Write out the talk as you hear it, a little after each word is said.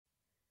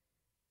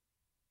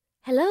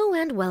Hello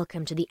and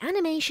welcome to the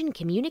Animation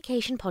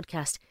Communication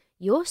Podcast,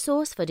 your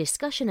source for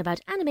discussion about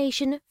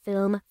animation,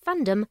 film,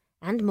 fandom,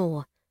 and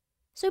more.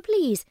 So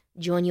please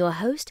join your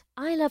host,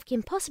 I Love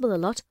Kim Possible a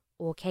Lot,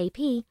 or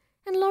KP,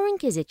 and Lauren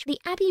Kizich, the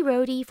Abbey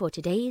Roadie, for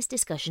today's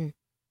discussion.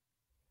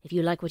 If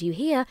you like what you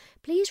hear,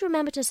 please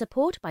remember to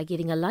support by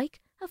giving a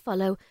like, a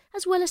follow,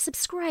 as well as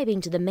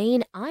subscribing to the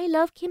main I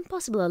Love Kim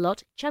Possible a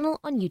Lot channel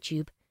on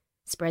YouTube.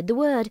 Spread the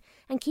word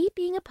and keep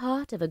being a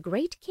part of a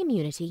great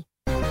community.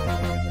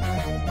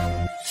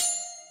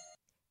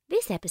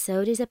 This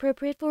episode is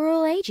appropriate for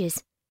all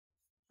ages.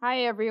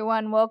 Hi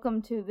everyone,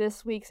 welcome to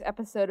this week's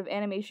episode of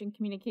Animation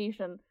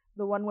Communication,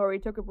 the one where we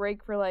took a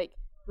break for like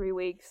 3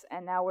 weeks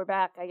and now we're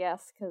back, I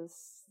guess,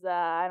 because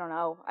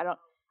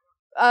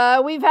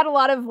we've had a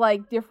lot of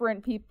like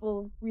different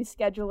people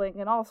rescheduling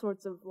and all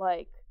sorts of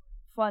like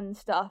fun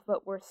stuff,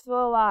 but we're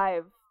still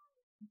alive,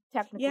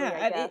 technically,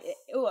 I guess.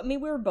 I mean,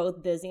 we were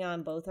both busy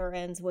on both our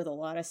ends with a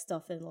lot of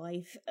stuff in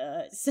life,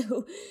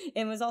 so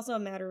it was also a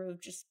matter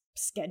of just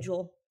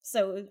schedule.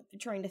 So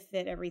trying to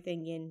fit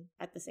everything in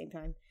at the same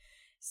time.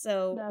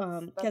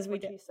 So because we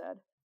did.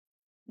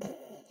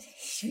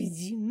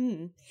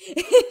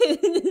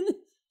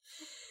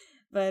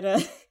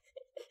 But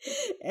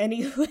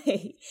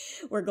anyway,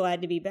 we're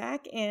glad to be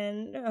back,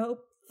 and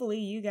hopefully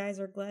you guys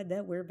are glad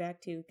that we're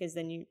back too, because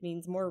then it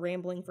means more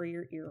rambling for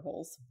your ear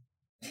holes.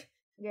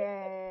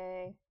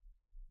 Yay.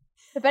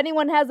 If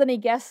anyone has any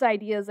guest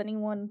ideas,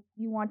 anyone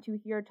you want to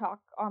hear talk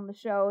on the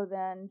show,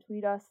 then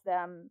tweet us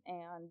them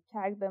and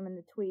tag them in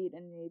the tweet,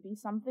 and maybe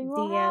something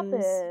will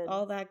happen.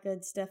 All that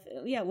good stuff.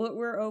 Yeah,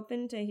 we're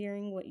open to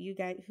hearing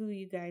who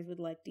you guys would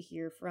like to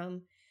hear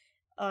from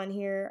on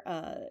here,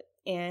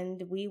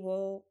 and we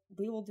will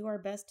do our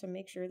best to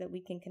make sure that we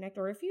can connect.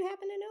 Or if you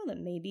happen to know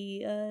them,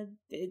 maybe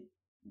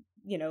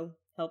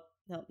help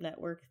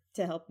network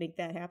to help make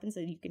that happen,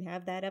 so you can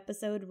have that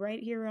episode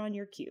right here on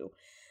your queue.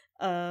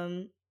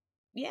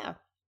 Yeah.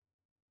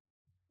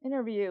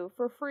 Interview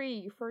for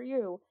free for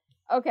you.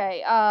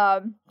 Okay,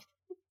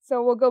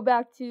 so we'll go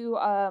back to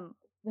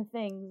the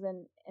things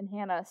and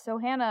Hannah. So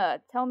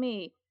Hannah, tell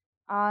me,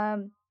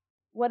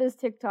 what is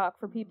TikTok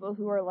for people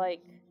who are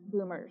like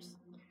boomers?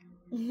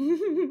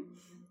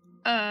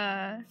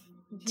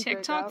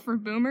 TikTok for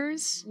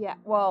boomers? Yeah,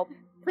 well,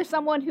 for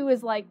someone who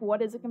is like,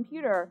 what is a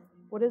computer?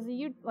 What is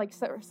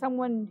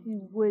someone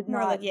who would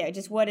more not... like, yeah,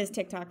 just what is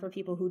TikTok for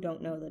people who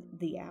don't know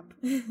the app?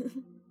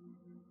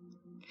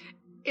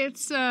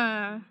 It's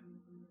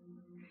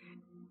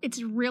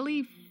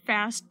really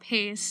fast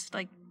paced.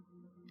 Like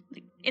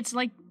it's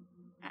like,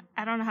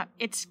 I don't know how,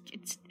 it's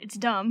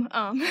dumb.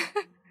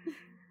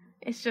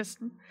 It's just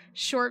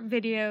short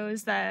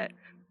videos that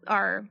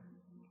are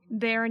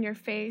there in your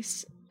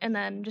face and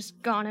then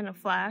just gone in a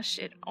flash.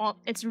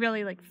 It's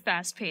really like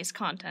fast paced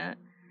content.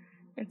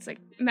 It's like,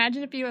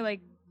 imagine if you were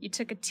like, you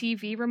took a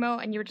TV remote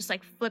and you were just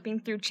like flipping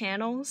through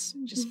channels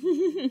just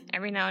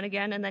every now and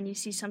again, and then you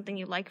see something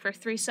you like for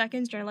 3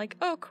 seconds, and you're like,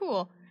 oh,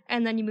 cool.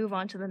 And then you move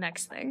on to the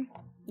next thing.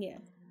 Yeah.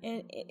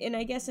 And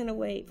I guess in a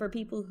way, for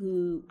people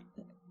who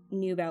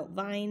knew about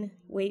Vine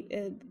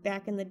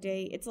back in the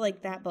day, it's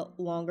like that, but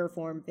longer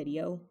form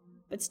video,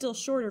 but still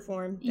shorter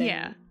form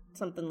than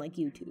something like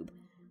YouTube.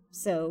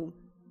 So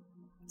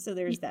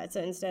there's that.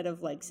 So instead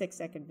of like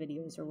 6-second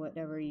videos or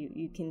whatever,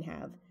 you can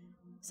have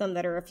some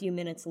that are a few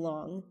minutes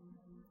long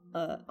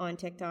on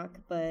TikTok,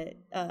 but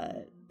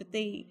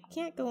they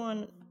can't go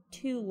on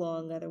too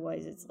long,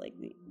 otherwise it's like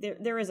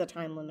there is a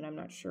time limit. I'm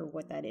not sure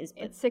what that is,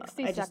 but it's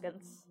 60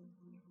 seconds.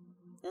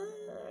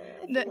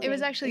 It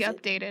was actually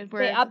updated.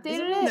 Where they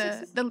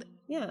updated it?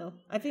 Yeah,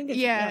 I think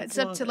it's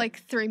up to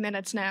like 3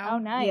 minutes now. Oh,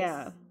 nice.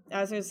 Yeah.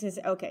 I was just gonna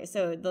say, okay,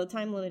 so the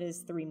time limit is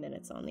 3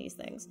 minutes on these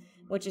things,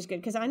 which is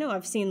good, because I know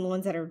I've seen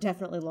ones that are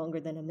definitely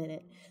longer than a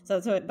minute.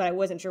 So but I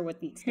wasn't sure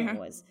what the extent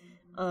was.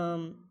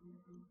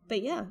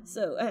 But yeah,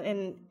 so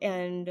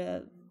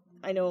and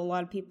I know a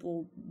lot of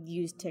people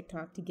use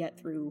TikTok to get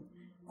through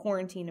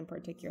quarantine, in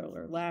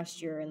particular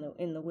last year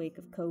in the wake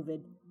of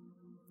COVID.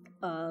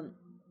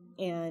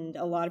 And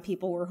a lot of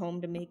people were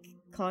home to make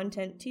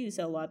content too,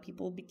 so a lot of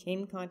people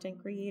became content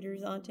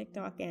creators on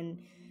TikTok and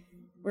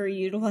were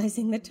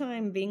utilizing the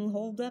time being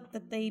holed up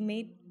that they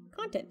made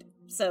content.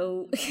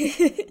 So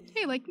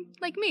hey, like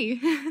me.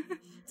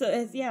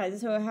 So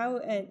so how?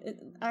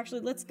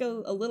 Actually, let's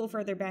go a little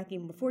further back,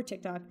 even before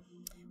TikTok.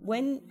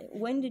 When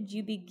did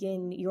you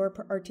begin your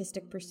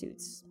artistic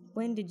pursuits?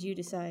 When did you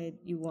decide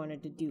you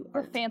wanted to do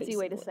art? A fancy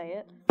way to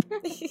say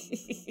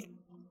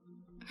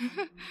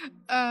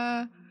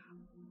it.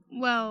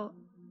 Well,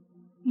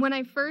 when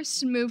I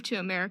first moved to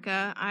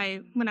America,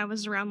 when I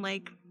was around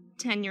like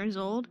 10 years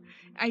old,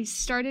 I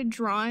started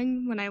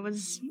drawing when I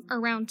was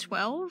around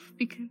 12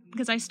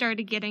 because I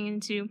started getting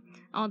into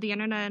all the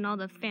internet and all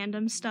the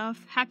fandom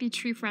stuff. Happy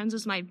Tree Friends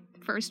was my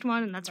first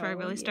one, and that's where I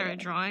really started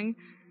drawing.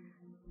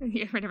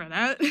 You heard about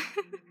that?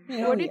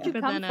 Where did you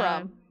come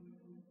from?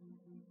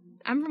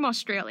 I'm from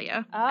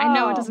Australia. Oh. I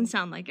know it doesn't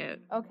sound like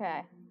it.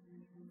 Okay.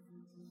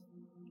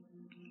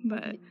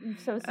 But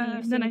so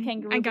you've seen a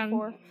kangaroo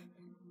before?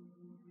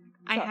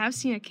 I have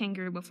seen a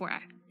kangaroo before.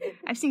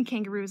 I've seen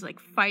kangaroos like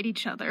fight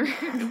each other.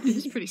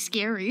 It's pretty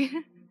scary.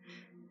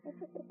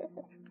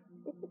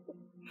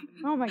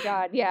 Oh my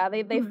god, yeah,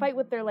 they fight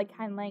with their like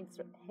hind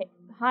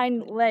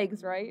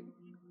legs, right?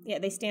 Yeah,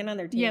 they stand on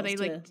their tails. Yeah, they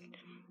like,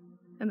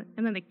 and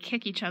then they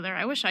kick each other.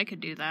 I wish I could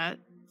do that.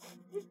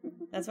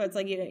 That's why it's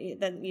like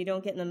you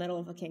don't get in the middle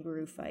of a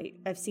kangaroo fight.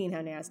 I've seen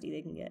how nasty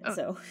they can get.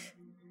 So,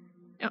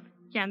 yeah,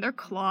 and their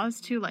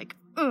claws too, like,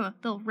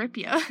 they'll rip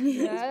you.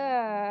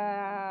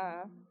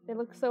 Yeah, they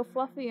look so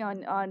fluffy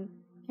on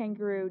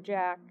Kangaroo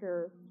Jack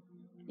Kangaroo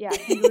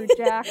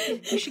Jack.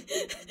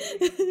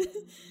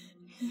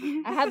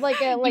 I had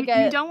like a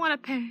You don't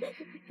want to pet.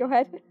 Go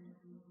ahead.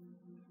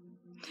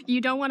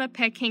 You don't want to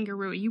pet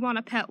kangaroo. You want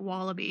to pet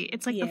wallaby.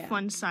 It's like the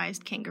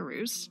fun-sized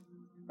kangaroos,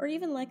 or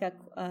even like a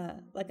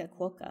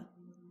quokka.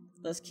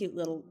 Those cute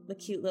little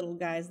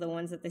guys, the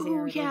ones that they say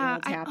are the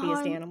world's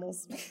happiest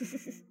animals.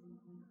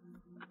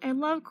 I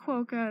love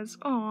quokkas.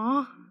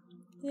 Aw,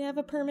 they have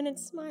a permanent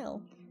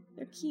smile.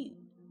 They're cute.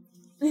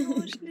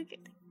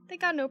 They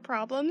got no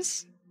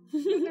problems.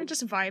 They're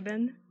just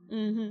vibing.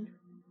 Mm-hmm.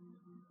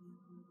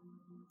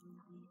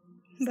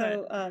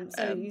 So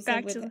you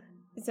said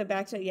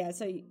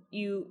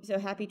so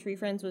Happy Tree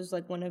Friends was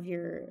like one of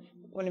your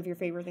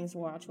favorite things to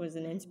watch, was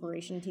an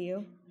inspiration to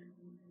you.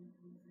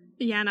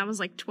 Yeah, and I was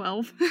like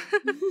 12.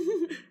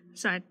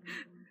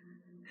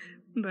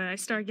 But I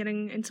started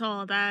getting into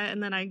all of that,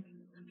 and then I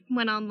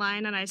went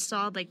online and I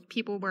saw like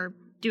people were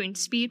doing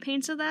speed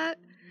paints of that.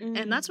 Mm-hmm.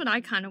 And that's what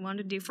I kind of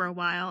wanted to do for a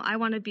while. I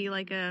want to be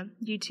like a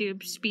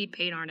YouTube speed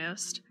paint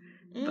artist.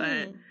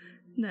 But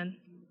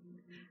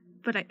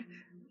I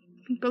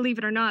believe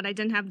it or not, I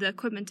didn't have the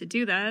equipment to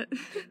do that.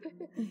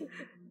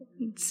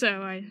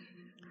 So I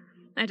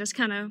just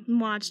kind of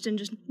watched and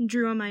just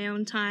drew on my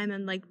own time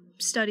and like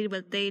studied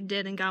what they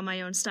did and got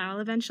my own style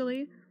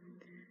eventually.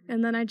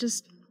 And then a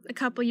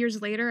couple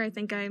years later, I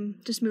think I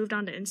just moved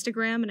on to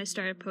Instagram and I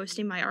started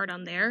posting my art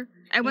on there.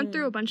 I went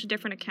through a bunch of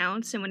different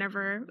accounts, and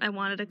whenever I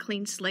wanted a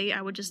clean slate,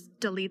 I would just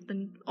delete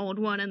the old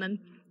one and then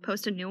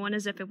post a new one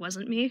as if it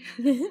wasn't me.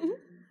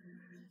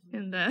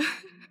 And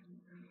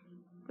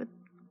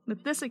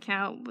with this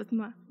account, with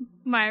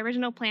my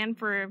original plan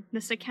for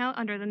this account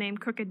under the name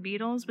Crooked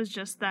Beetles was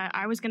just that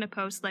I was going to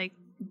post like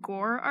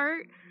gore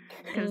art,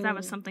 because that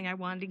was something I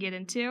wanted to get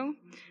into,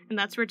 and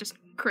that's where just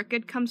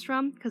crooked comes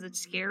from, because it's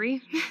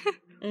scary.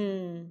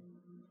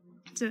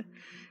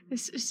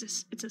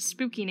 It's a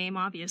spooky name,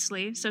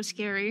 obviously, so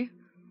scary.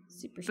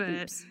 Super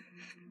spoops.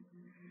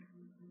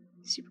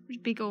 Super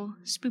big ol'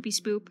 spoopy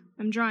spoop.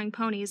 I'm drawing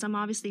ponies. I'm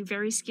obviously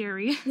very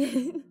scary.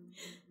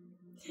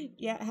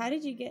 Yeah, how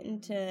did you get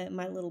into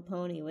My Little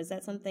Pony? Was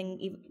that something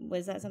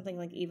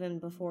like even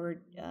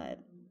before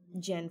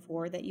Gen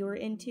 4 that you were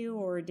into,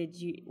 or did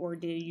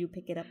you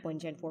pick it up when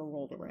Gen 4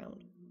 rolled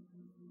around?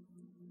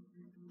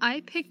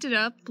 I picked it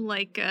up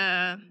like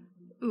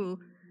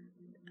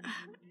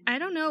I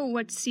don't know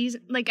what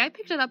season. Like, I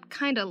picked it up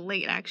kind of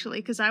late, actually,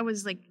 because I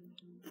was like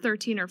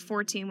 13 or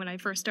 14 when I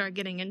first started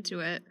getting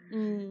into it.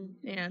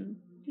 And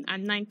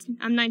I'm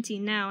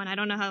 19 now, and I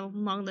don't know how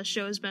long the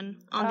show's been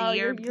on the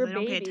air because I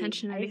don't pay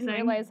attention to anything. I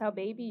didn't realize how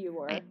baby you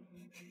were.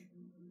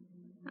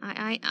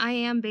 I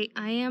am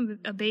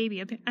a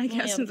baby, I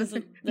guess. Yeah, in the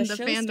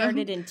show fandom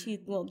started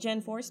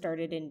Gen 4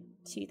 started in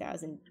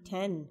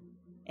 2010,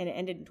 and it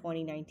ended in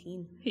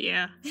 2019.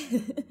 Yeah.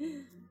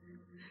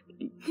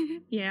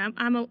 Yeah,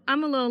 I'm a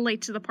little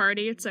late to the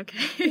party. It's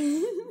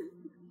okay.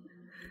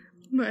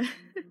 But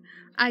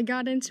I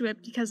got into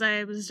it because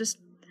I was just,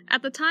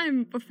 at the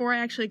time, before I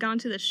actually got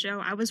into the show,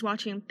 I was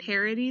watching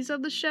parodies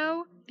of the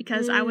show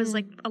because I was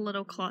like a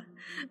little closeted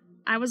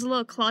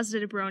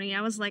brony.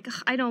 I was like,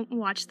 I don't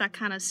watch that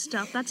kind of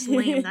stuff. That's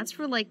lame. That's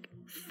for like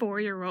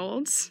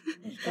 4-year-olds.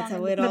 That's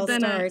how it all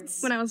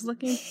starts. When I was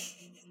looking,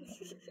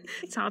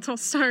 that's how it all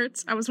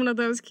starts. I was one of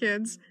those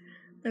kids.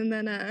 And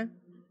then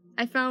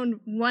I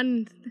found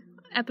one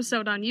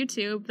episode on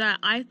YouTube that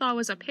I thought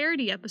was a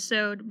parody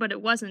episode, but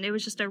it wasn't. It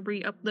was just a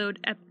re-uploaded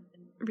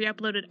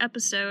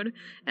episode,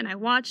 and I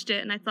watched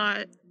it, and I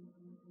thought,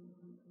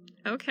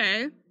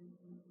 okay,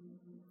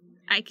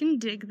 I can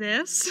dig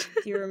this.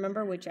 Do you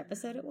remember which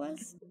episode it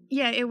was?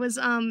 Yeah, it was,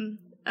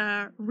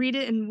 Read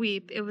It and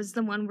Weep. It was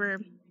the one where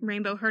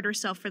Rainbow hurt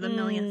herself for the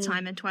millionth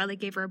time, and Twilight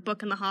gave her a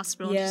book in the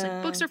hospital. Yeah. And she's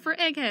like, books are for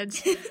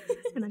eggheads.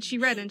 And then she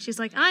read it, and she's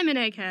like, I'm an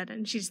egghead.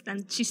 And she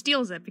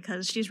steals it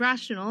because she's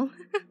rational.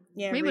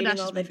 Yeah, Rainbow reading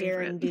Dash all the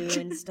Daring Do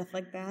and stuff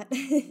like that.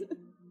 You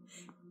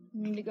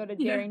need to go to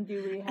Daring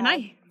Do rehab. And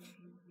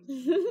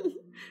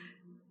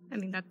I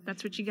mean,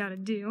 that's what you gotta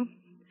do.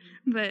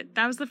 But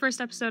that was the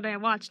first episode I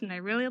watched, and I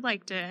really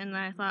liked it. And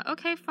then I thought,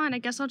 okay, fine, I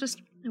guess I'll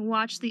just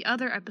watch the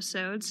other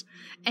episodes.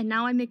 And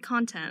now I make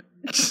content.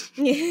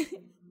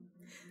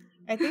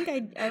 I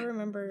think I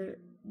remember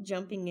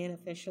jumping in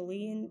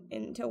officially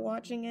into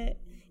watching it.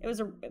 It was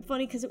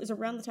funny because it was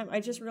around the time I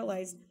just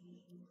realized,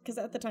 because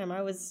at the time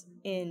I was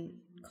in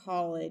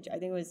college. I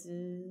think it was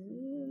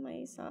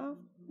my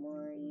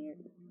sophomore year.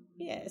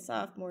 Yeah,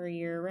 sophomore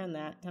year, around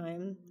that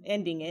time,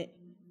 ending it.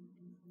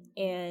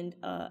 And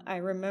I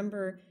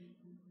remember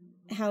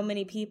how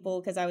many people,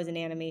 because I was an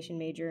animation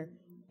major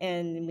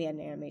and we had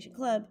an animation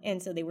club,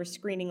 and so they were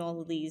screening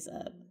all of these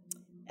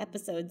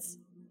episodes,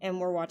 and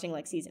we're watching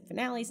like season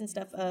finales and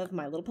stuff of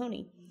My Little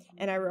Pony.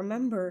 And I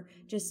remember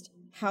just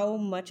how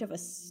much of a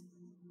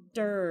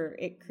stir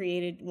it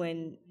created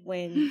when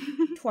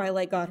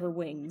Twilight got her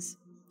wings.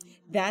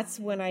 That's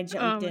when I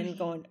jumped in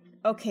going,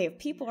 okay, if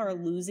people are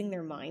losing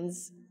their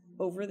minds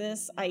over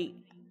this, I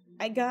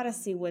gotta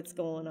see what's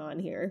going on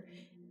here.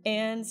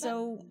 And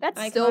so that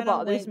still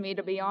bothers me,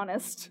 to be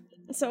honest.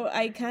 So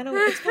I kind of,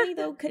 it's funny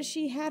though, because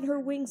she had her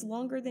wings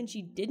longer than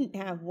she didn't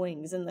have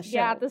wings in the show.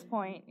 Yeah, at this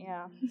point,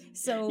 yeah.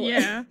 So,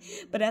 yeah.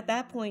 But at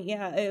that point,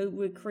 yeah,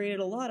 it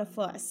created a lot of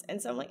fuss.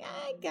 And so I'm like,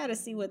 I gotta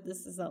see what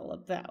this is all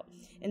about.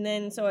 And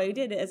then, so I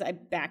did, as I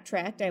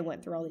backtracked, I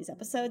went through all these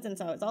episodes, and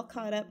so I was all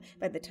caught up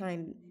by the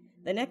time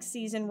the next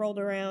season rolled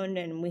around,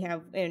 and we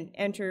have, and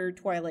enter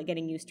Twilight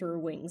getting used to her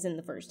wings in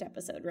the first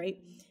episode, right?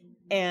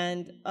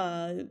 And,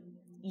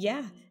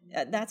 yeah,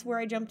 that's where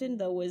I jumped in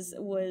though, was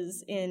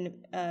in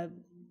the,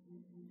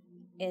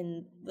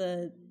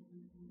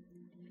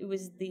 it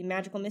was the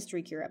Magical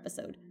Mystery Cure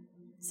episode.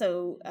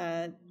 So,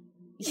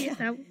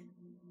 yeah.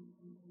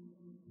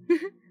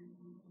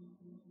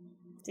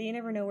 So you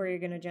never know where you're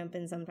going to jump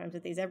in sometimes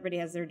with these. Everybody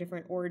has their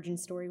different origin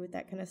story with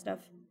that kind of stuff.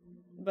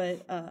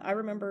 But I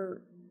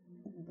remember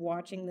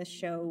watching the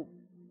show,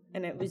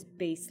 and it was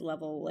base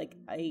level. Like,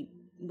 I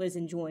was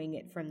enjoying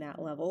it from that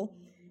level.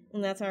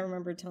 And that's how I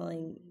remember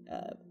telling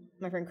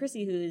my friend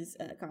Chrissy, who's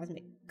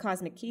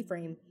Cosmic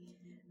Keyframe,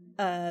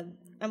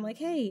 I'm like,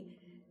 hey,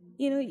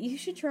 you know, you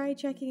should try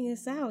checking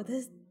this out.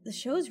 The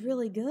show's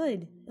really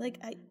good.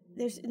 Like,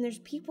 there's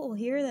people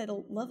here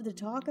that'll love to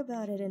talk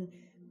about it, and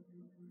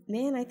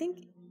man, I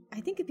think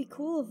it'd be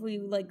cool if we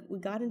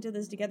got into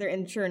this together.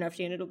 And sure enough,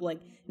 she ended up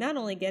like not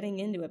only getting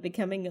into it,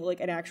 becoming like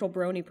an actual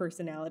brony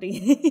personality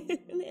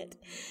in it.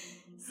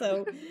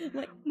 So, I'm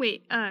like,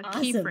 wait,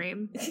 awesome.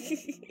 Keyframe.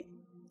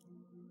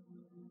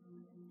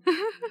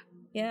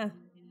 Yeah.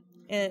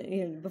 And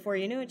you know, before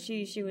you knew it,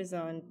 she was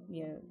on,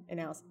 you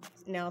know,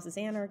 Analysis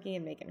Anarchy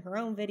and making her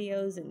own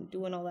videos and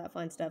doing all that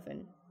fun stuff,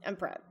 and I'm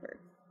proud of her.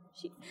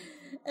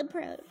 I'm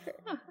proud of her.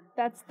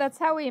 That's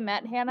how we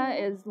met, Hannah.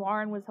 Is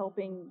Lauren was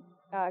helping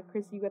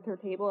Chrissy with her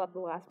table at the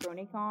last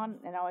BronyCon,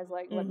 and I was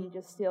like, let me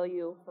just steal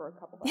you for a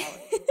couple of hours.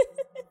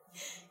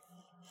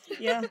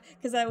 Yeah,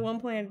 because at one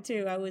point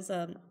too, I was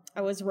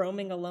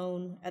roaming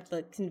alone at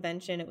the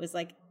convention. It was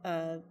like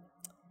I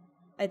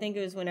think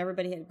it was when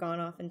everybody had gone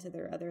off into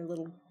their other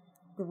little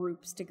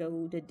groups to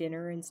go to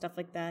dinner and stuff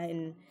like that,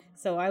 and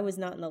so I was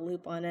not in the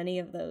loop on any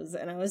of those,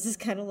 and I was just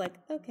kind of like,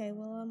 okay,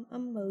 well,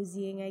 I'm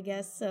moseying, I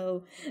guess.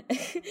 So,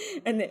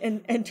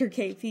 and enter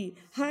KP.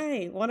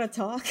 Hi, want to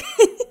talk?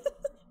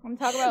 Want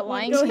to talk about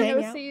Lion King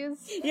OCs?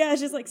 Yeah,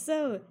 it's just like,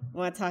 so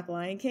want to talk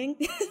Lion King?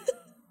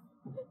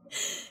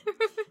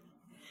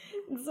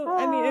 So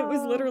I mean, it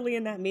was literally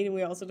in that meeting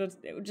we also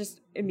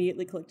just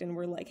immediately clicked, and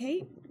we're like,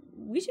 hey,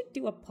 we should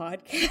do a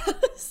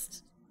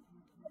podcast.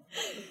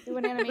 Do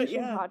an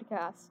animation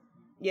podcast.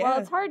 Yeah. Well,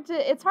 it's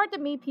hard to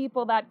meet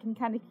people that can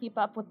kind of keep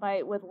up with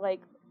our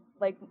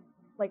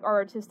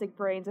artistic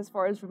brains as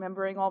far as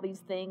remembering all these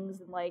things,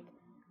 and like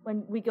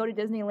when we go to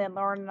Disneyland,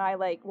 Lauren and I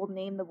will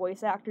name the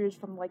voice actors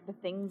from like the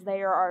things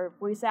they are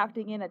voice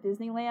acting in at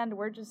Disneyland.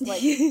 We're just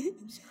like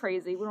just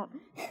crazy. We don't.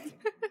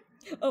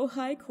 Oh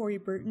hi, Corey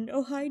Burton.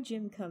 Oh hi,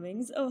 Jim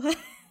Cummings. Oh hi.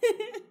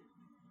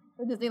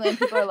 The Disneyland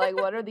people are like,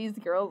 what are these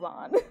girls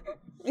on?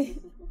 We're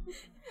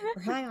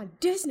high on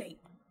Disney.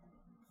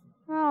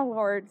 Oh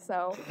Lord,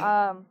 so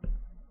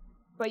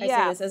but I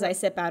say this as I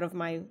sip out of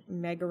my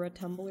Megara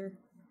tumbler.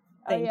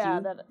 Thank you.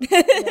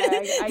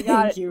 I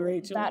got Thank you,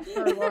 Rachel. that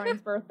for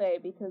Lauren's birthday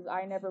because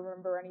I never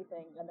remember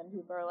anything, and then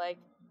people are like,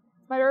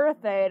 "It's my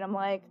birthday," and I'm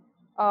like,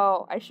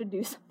 "Oh, I should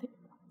do something."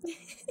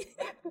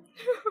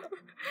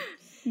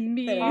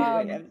 Me.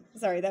 Anyway,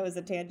 sorry, that was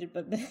a tangent,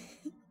 but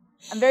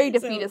I'm very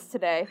defeatist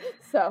today.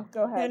 So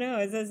go ahead. No,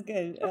 it's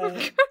good.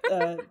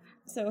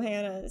 So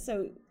Hannah,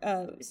 so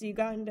you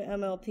got into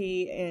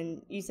MLP,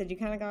 and you said you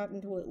kind of got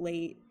into it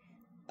late,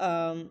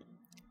 so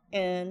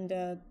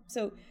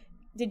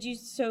did you?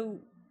 So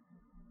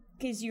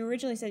because you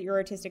originally said your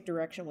artistic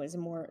direction was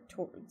more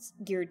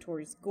geared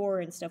towards gore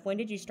and stuff. When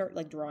did you start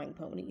drawing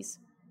ponies?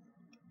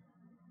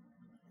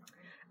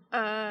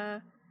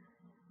 I'd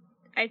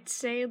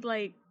say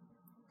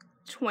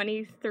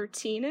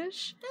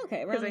 2013-ish.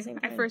 Okay, around the same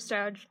time. I first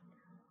started.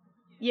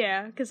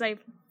 Yeah, because I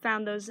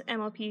found those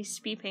MLP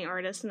speed paint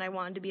artists and I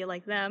wanted to be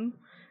like them.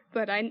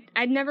 But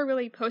I'd never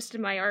really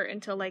posted my art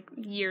until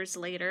years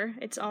later.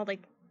 It's all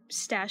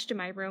stashed in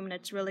my room and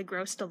it's really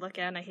gross to look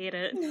at and I hate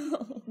it.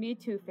 No. Me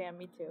too, fam,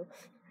 me too.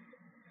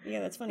 Yeah,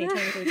 that's funny.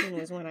 2013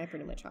 was when I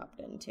pretty much hopped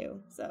in too.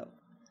 So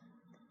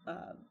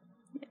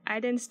I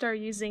didn't start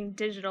using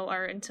digital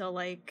art until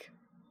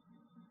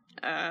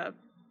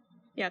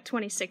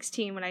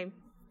 2016 when I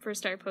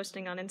first started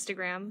posting on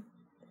Instagram.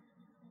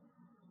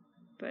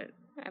 But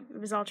It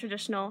was all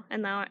traditional,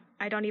 and now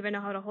I don't even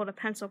know how to hold a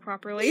pencil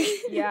properly.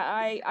 Yeah,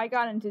 I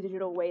got into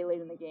digital way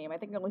late in the game. I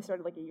think I only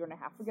started like a year and a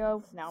half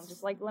ago, so now I'm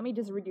just like, let me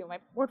just redo my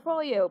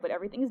portfolio, but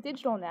everything's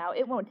digital now.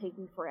 It won't take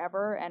me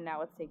forever, and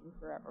now it's taking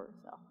forever,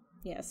 so.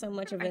 Yeah, so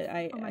much of it,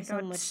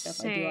 so much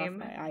stuff I do off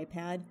my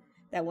iPad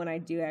that when I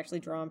do actually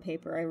draw on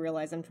paper, I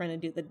realize I'm trying to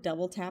do the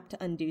double tap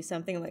to undo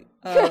something. I'm like,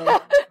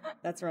 oh,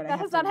 that's right. That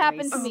has not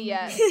happened to me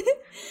yet.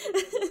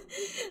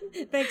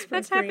 Thanks, Procreate.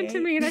 That's happened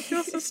to me, and I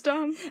feel so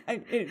dumb.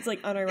 It's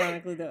like,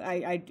 unironically though,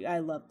 I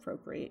love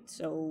Procreate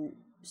so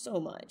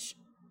much.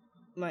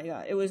 My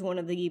God, it was one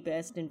of the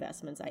best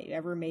investments I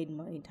ever made in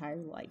my entire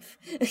life.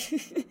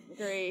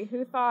 Agree.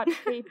 Who thought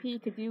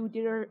KP could do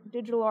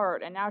digital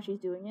art, and now she's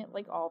doing it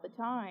like all the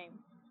time.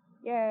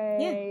 Yay!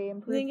 Yeah,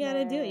 improvement. you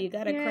gotta do it. You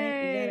gotta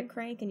crank. You gotta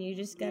crank, and you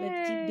just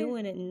gotta keep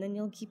doing it, and then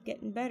you'll keep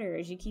getting better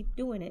as you keep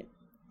doing it.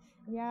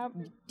 Yeah.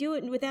 Do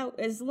it without,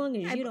 as long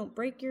as you don't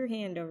break your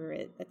hand over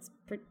it. That's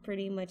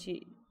pretty much you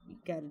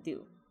gotta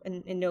do.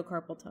 And no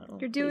carpal tunnel.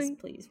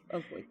 Please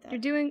avoid that.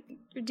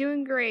 You're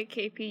doing great,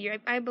 KP.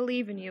 I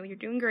believe in you. You're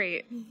doing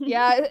great.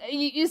 Yeah,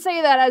 you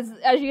say that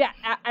as you.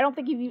 I don't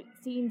think you've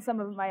seen some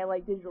of my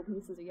like digital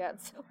pieces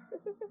yet. So.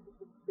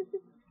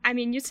 I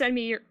mean, you send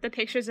me the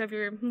pictures of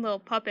your little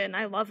puppet, and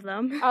I love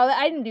them. Oh,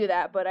 I didn't do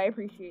that, but I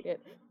appreciate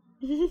it.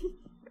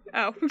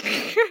 Oh.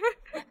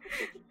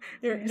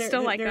 They're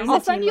still like them. I'll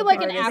send you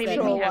like an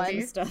actual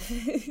one. Stuff.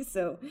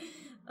 So,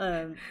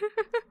 but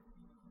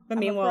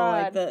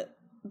meanwhile,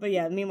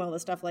 meanwhile the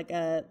stuff like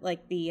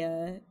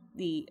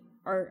the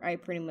art I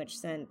pretty much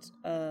sent.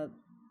 I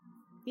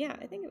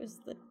think it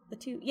was the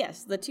two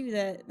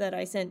that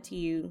I sent to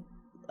you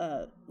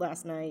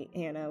last night,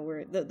 Hannah.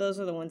 Were those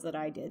are the ones that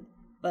I did.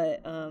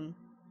 But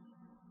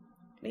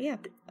yeah.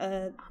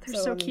 They're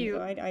so cute.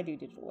 I do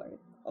digital art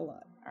a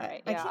lot. All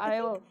right,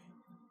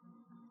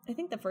 I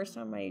think the first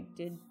time I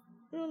did,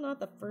 not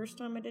the first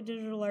time I did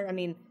digital art. I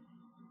mean,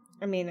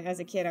 as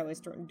a kid, I was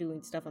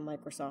doing stuff in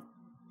Microsoft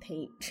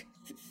Paint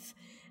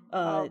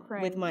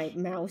with my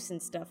mouse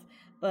and stuff.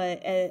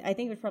 But I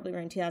think it was probably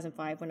around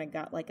 2005 when I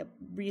got like a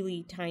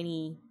really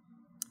tiny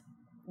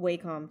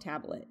Wacom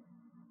tablet.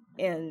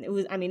 And it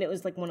was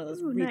like one of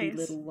those really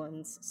little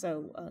ones.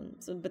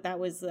 But that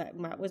was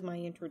my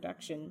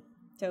introduction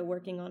to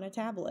working on a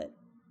tablet.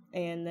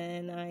 And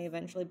then I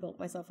eventually built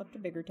myself up to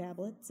bigger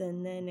tablets,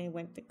 and then I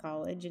went to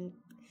college and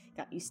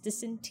got used to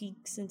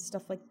Cintiqs and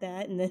stuff like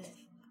that,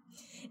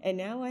 and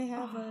now I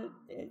have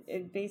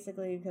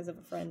basically because of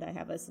a friend, I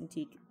have a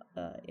Cintiq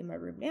in my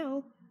room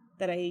now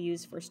that I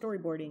use for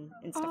storyboarding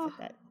and stuff like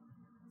that.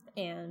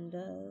 And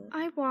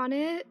I want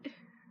it.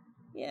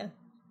 Yeah.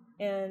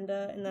 And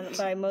then, but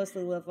I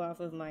mostly live off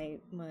of my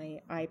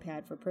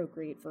iPad for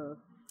Procreate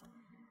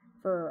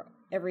for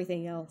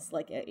everything else.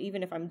 Like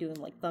even if I'm doing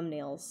like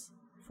thumbnails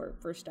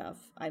for stuff,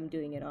 I'm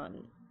doing it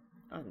on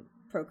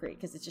Procreate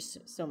because it's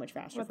just so much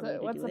faster for me to do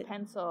it. What's a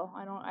pencil?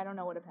 I don't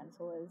know what a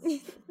pencil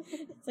is.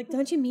 It's like,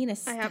 don't you mean a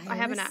stylus? I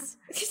have an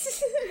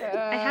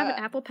I have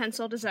an Apple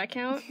Pencil. Does that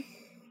count?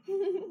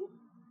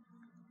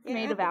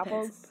 Made of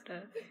apples.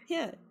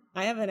 Yeah.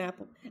 I have an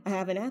apple. I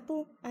have an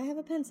apple. I have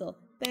a pencil.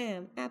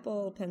 Bam.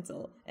 Apple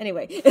pencil.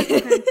 Anyway.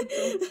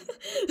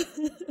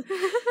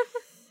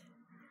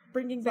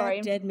 Bringing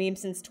back dead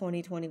memes since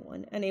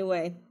 2021.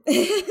 Anyway.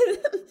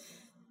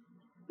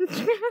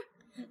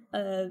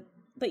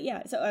 But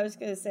yeah, so I was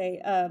going to say,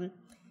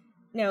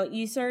 now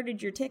you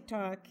started your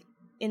TikTok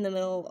in the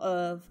middle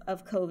of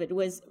COVID.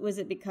 Was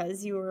it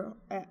because you were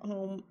at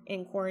home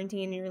in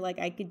quarantine and you're like,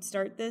 I could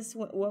start this?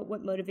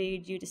 What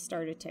motivated you to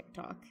start a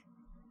TikTok?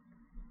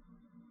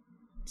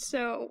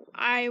 So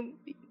I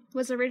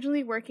was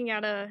originally working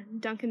at a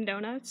Dunkin'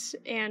 Donuts,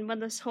 and when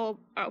this whole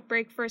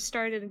outbreak first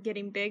started and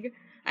getting big,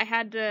 I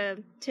had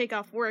to take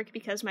off work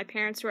because my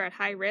parents were at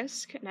high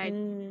risk, and I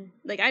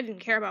didn't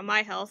care about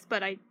my health,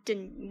 but I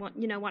didn't want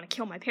to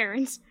kill my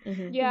parents.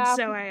 Mm-hmm. Yeah,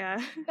 so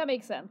that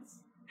makes sense.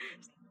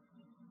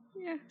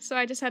 Yeah, so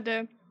I just had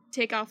to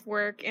take off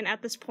work, and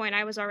at this point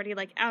I was already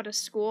like out of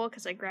school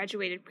because I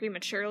graduated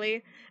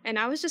prematurely, and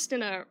I was just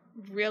in a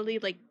really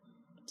like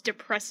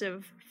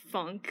depressive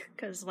funk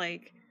because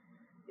like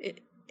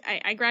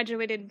I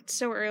graduated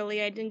so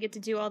early. I didn't get to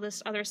do all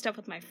this other stuff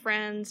with my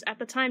friends. At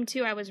the time,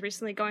 too, I was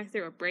recently going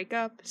through a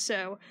breakup,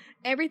 so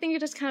everything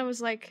just kind of was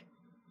like,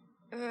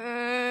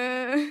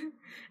 and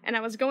I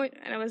was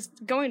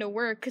going to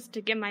work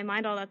to get my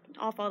mind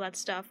off all that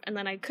stuff, and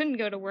then I couldn't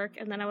go to work,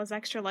 and then I was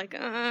extra like,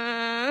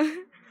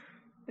 and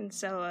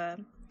so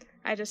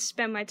I just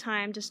spent my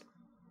time just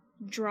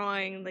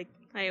drawing like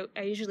I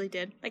usually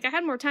did. Like I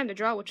had more time to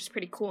draw, which is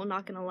pretty cool,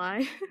 not gonna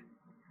lie.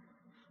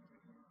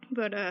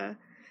 But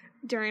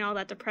during all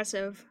that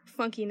depressive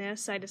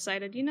funkiness, I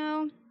decided,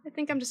 I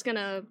think I'm just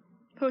gonna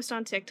post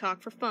on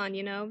TikTok for fun,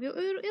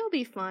 it'll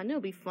be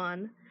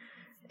fun.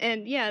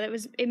 And yeah,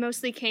 it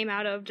mostly came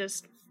out of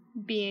just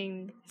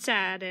being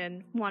sad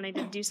and wanting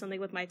to do something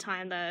with my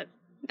time that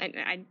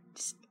I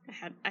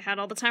had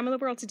all the time in the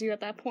world to do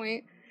at that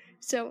point.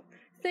 So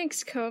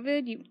thanks,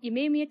 COVID, you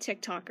made me a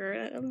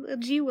TikToker, a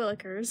G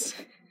Willikers.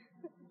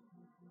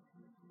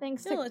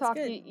 Thanks, No, TikTok.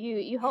 it's good.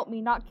 You helped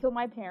me not kill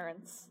my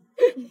parents.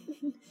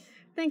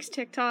 Thanks,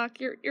 TikTok.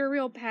 You're a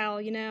real pal,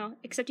 you know.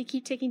 Except you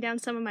keep taking down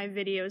some of my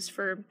videos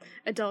for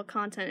adult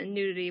content and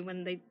nudity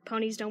when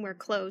ponies don't wear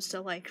clothes.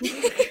 So like,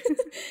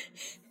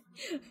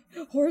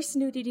 horse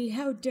nudity.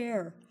 How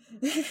dare?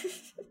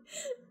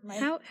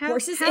 how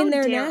Horses how in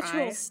their dare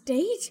natural I?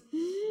 state.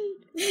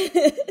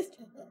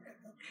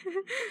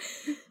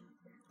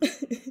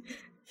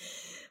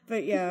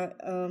 But yeah,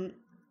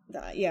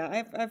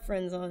 I have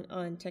friends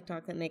on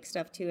TikTok that make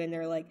stuff too, and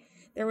they're like,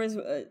 there was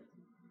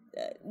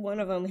one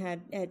of them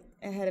had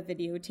a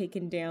video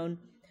taken down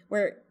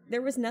where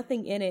there was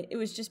nothing in it. It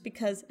was just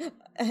because,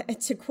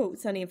 to quote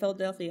Sunny in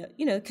Philadelphia,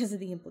 you know, because of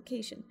the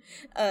implication.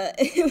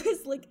 It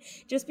was like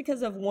just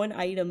because of one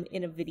item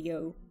in a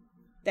video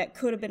that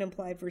could have been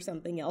implied for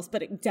something else,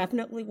 but it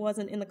definitely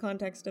wasn't in the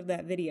context of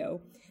that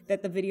video,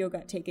 that the video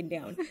got taken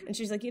down. And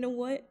she's like, you know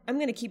what? I'm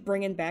going to keep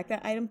bringing back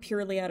that item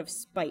purely out of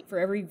spite for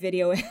every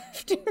video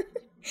after.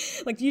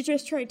 Like, you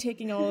just tried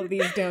taking all of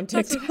these down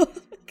TikTok.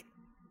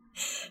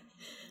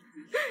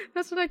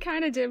 That's what I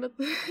kind of did, but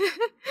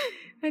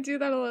I do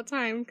that all the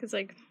time, because,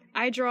 like,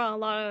 I draw a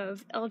lot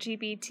of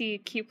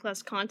LGBTQ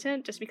plus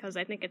content just because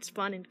I think it's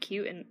fun and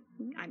cute, and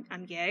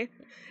I'm gay.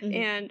 Mm-hmm.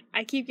 And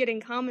I keep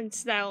getting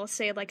comments that'll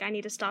say, like, I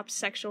need to stop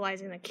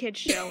sexualizing the kids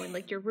show, and,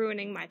 like, you're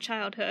ruining my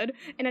childhood.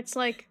 And it's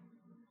like,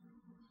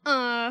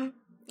 that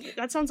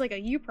sounds like a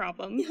you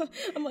problem. Yeah,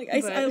 I'm like,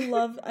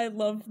 I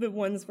love the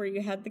ones where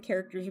you had the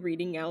characters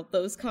reading out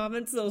those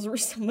comments. Those were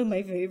some of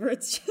my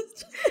favorites.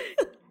 Just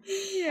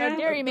yeah. How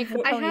dare you make the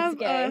ponies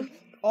gay?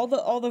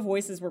 All the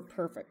voices were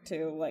perfect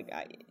too. Like,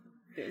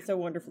 it was so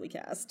wonderfully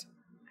cast.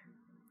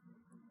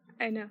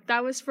 I know.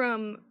 That was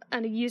from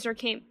a user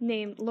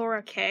named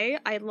Laura Kay.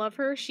 I love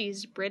her.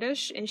 She's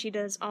British, and she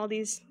does all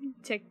this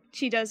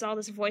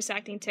voice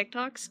acting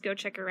TikToks. Go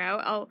check her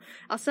out.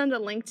 I'll send a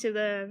link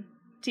to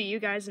you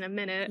guys in a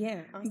minute.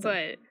 Yeah, awesome.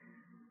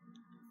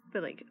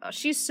 But like, oh,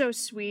 she's so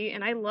sweet,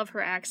 and I love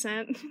her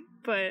accent.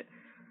 But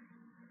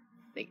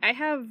like,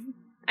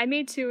 I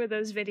made 2 of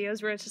those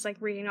videos where it's just like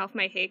reading off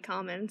my hate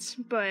comments,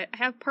 but I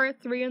have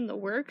part 3 in the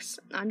works.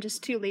 I'm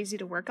just too lazy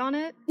to work on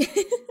it.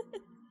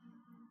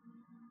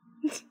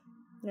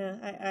 Yeah,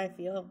 I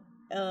feel.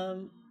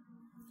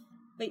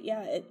 But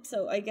yeah,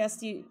 so I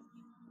guess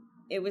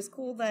it was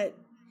cool that,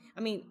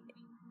 I mean,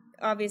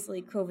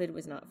 obviously COVID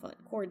was not fun.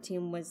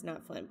 Quarantine was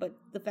not fun, but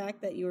the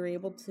fact that you were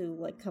able to,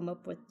 like, come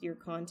up with your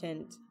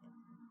content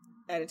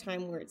at a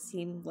time where it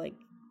seemed like,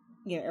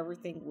 you know,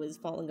 everything was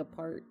falling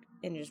apart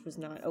and just was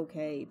not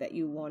okay, that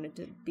you wanted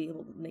to be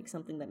able to make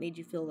something that made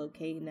you feel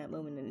okay in that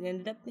moment, and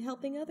ended up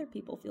helping other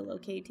people feel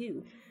okay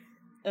too.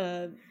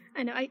 I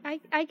know,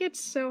 I get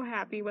so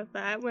happy with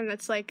that when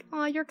it's like,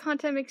 oh, your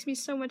content makes me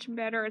so much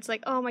better. It's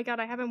like, oh my god,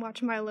 I haven't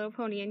watched My Little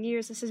Pony in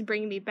years, this is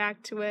bringing me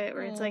back to it.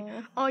 Or it's like,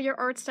 oh, your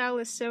art style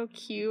is so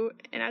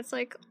cute, and it's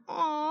like,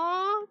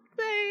 aw,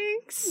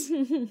 thanks.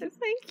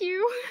 Thank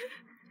you.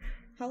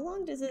 How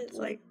long does it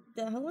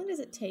how long does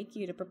it take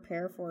you to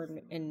prepare for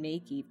and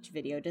make each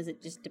video? Does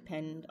it just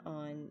depend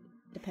on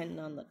the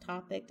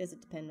topic? Does it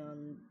depend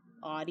on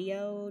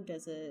audio?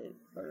 Does it,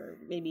 or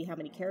maybe how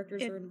many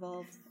characters are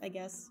involved, I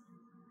guess?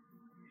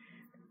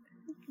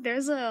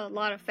 There's a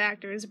lot of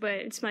factors, but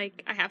it's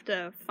like I have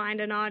to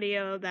find an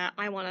audio that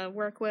I want to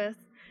work with,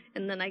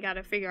 and then I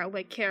gotta figure out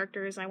what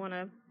characters I want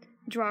to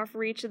draw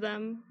for each of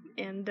them,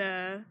 and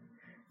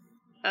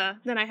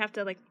then I have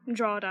to, like,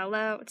 draw it all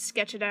out,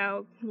 sketch it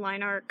out,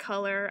 line art,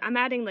 color. I'm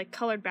adding, like,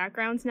 colored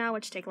backgrounds now,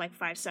 which take, like,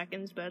 5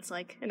 seconds, but it's,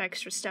 like, an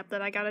extra step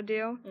that I gotta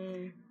do.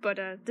 But,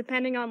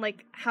 depending on,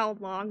 like, how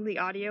long the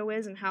audio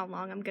is and how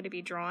long I'm gonna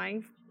be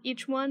drawing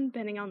each one,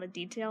 depending on the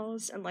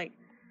details and, like,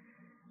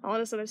 all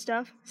this other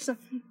stuff. So,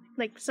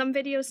 like, some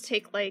videos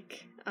take,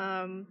 like,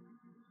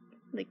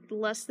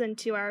 less than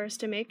 2 hours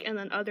to make, and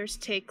then others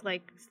take,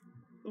 like,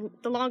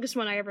 the longest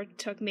one I ever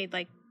took made,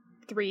 like,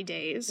 3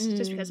 days,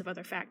 just because of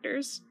other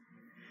factors.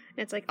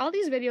 And it's like, all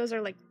these videos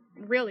are, like,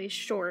 really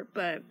short,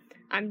 but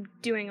I'm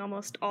doing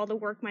almost all the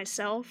work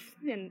myself,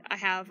 and I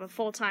have a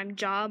full-time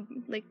job,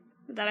 like,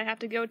 that I have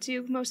to go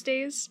to most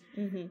days.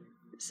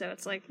 So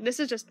it's like, this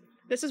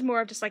is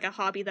more of just, like, a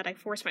hobby that I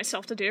force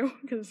myself to do,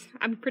 because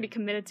I'm pretty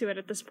committed to it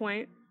at this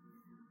point.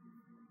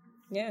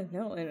 Yeah,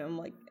 no, and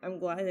I'm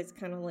glad it's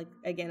kind of like,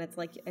 again, it's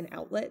like an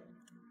outlet,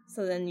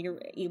 so then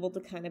you're able to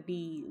kind of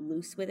be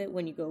loose with it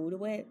when you go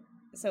to it.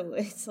 So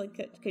it's like,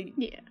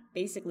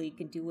 basically you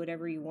can do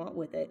whatever you want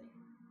with it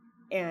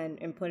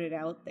and put it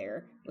out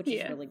there, which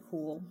is really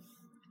cool.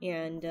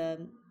 And,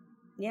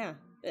 you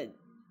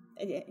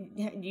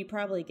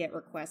probably get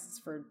requests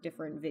for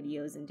different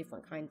videos and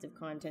different kinds of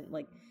content.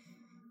 Like,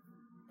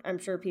 I'm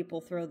sure people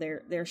throw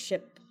their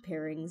ship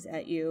pairings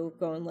at you,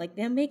 going like,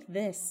 now make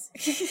this.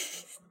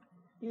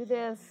 Do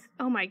this.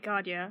 Oh my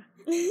god, yeah.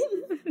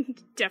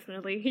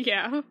 Definitely,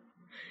 yeah.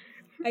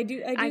 I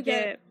do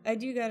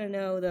gotta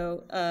know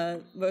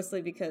though,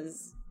 mostly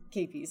because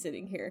KP is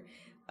sitting here.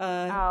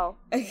 Oh.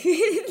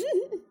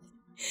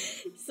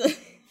 So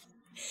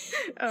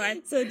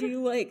do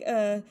you like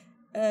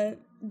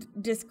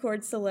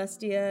Discord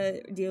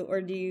Celestia? Do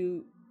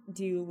you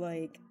do you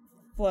like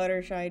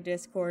Fluttershy,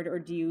 Discord, or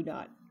do you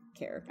not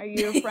care? Are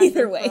you a friend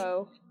Either or way?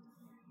 foe?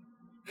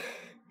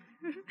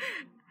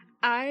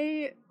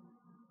 I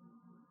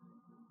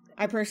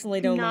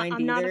personally don't mind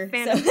I'm either. not a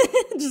fan so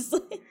of just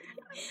like,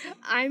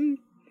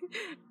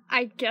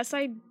 I guess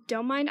I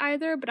don't mind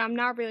either, but I'm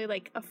not really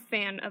like a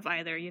fan of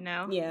either, you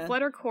know? Yeah.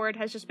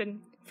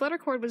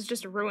 Fluttercord was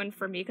just ruined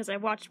for me because I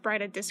watched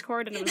Bride at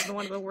Discord and it was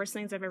one of the worst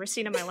things I've ever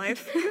seen in my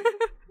life.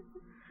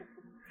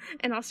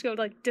 And also,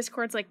 like,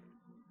 Discord's like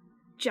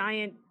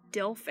giant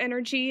DILF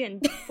energy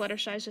and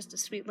Fluttershy's just a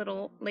sweet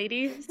little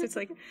lady. So it's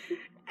like,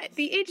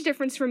 the age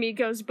difference for me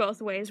goes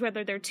both ways,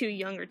 whether they're too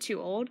young or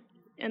too old.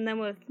 And then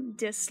with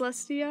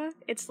Dyslestia,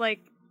 it's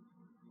like,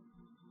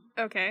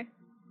 okay,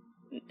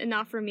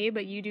 not for me,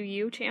 but you do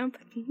you, champ.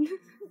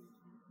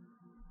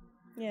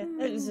 yeah,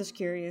 I was just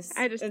curious.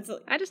 I just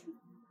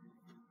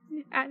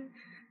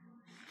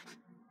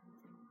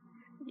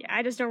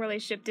don't really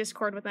ship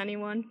Discord with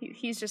anyone.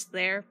 He's just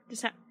there,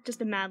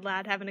 just a mad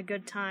lad having a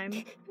good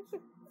time.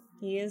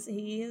 He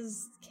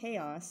is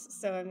chaos.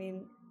 So I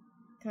mean,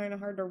 kind of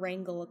hard to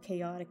wrangle a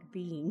chaotic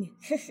being.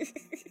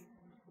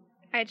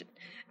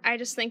 I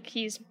just think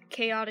he's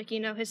chaotic, you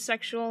know, his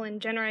sexual and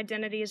gender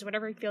identity is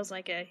whatever he feels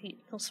like it.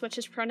 He'll switch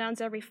his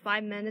pronouns every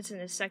 5 minutes and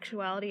his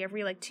sexuality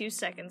every, 2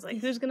 seconds. Like,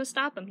 who's gonna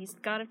stop him? He's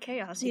the god of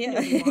chaos. He can do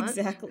what he wants.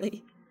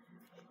 Exactly.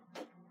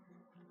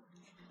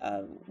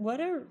 What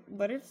have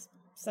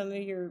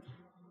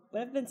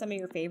been some of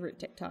your favorite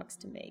TikToks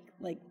to make?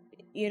 Like,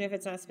 even if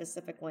it's not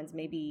specific ones,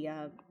 maybe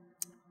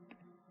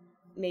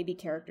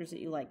characters that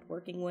you liked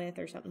working with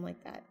or something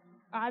like that.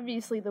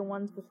 Obviously, the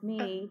ones with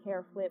me,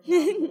 hair flip.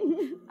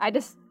 I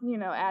just,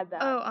 add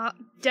that. Oh,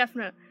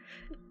 definitely,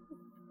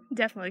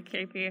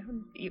 KP.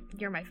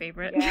 You're my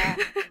favorite. Yeah.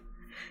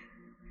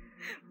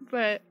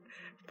 But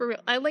for real,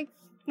 I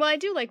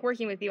do like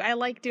working with you. I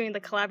like doing the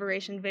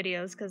collaboration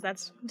videos because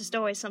that's just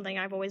always something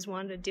I've always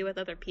wanted to do with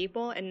other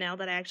people. And now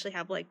that I actually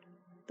have the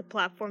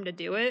platform to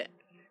do it,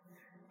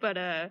 but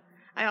I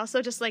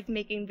also just like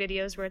making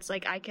videos where it's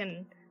like I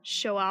can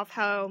show off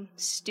how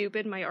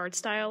stupid my art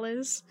style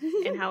is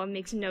and how it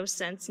makes no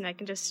sense and I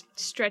can just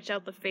stretch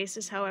out the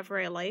faces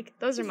however I like.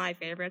 Those are my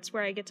favorites,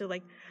 where I get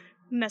to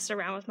mess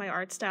around with my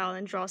art style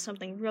and draw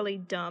something really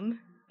dumb.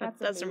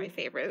 Those are my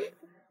favorite.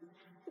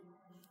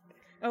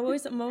 I'm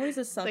always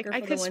a sucker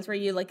for the ones where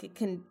you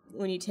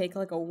when you take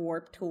a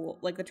warp tool,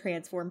 like the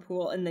transform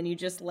tool, and then you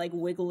just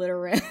wiggle it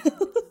around.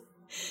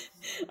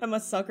 I'm a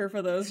sucker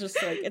for those. Just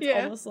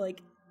it's almost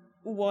like,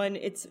 one,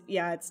 it's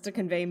to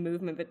convey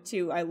movement, but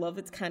two, I love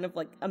it's kind of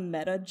like a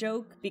meta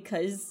joke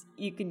because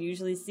you can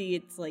usually see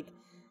it's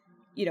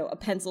a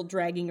pencil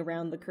dragging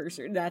around the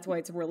cursor. That's why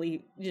it's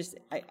really just,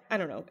 I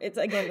don't know. It's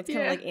kind of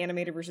like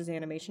animated versus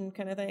animation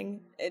kind of thing.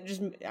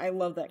 I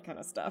love that kind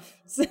of stuff.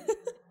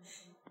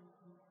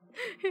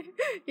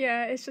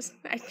 Yeah, it's just,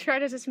 I try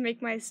to just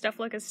make my stuff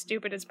look as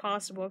stupid as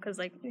possible because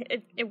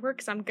it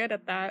works. I'm good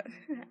at that.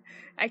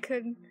 I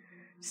could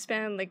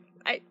spend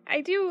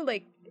I do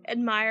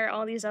admire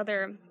all these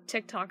other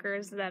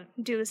TikTokers that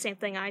do the same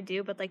thing I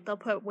do, but they'll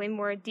put way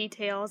more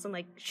details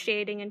and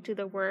shading into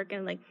the work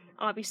and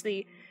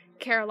obviously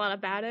care a lot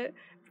about it,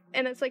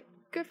 and it's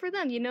good for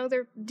them,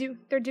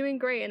 they're doing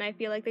great, and I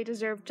feel like they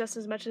deserve just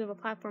as much of a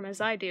platform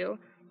as I do.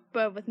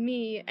 But with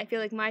me, I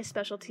feel like my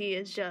specialty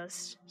is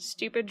just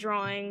stupid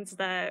drawings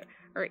that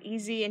are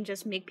easy and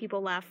just make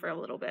people laugh for a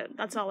little bit.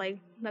 That's all I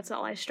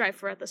strive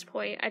for at this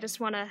point. I just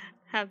want to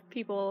have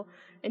people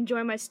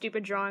enjoy my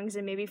stupid drawings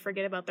and maybe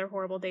forget about their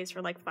horrible days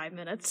for 5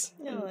 minutes.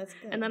 No, that's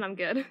good. And then I'm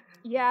good.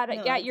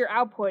 Yeah, your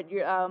output,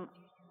 your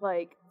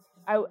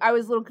I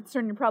was a little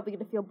concerned you're probably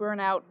going to feel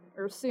burnout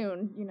or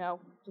soon,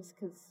 just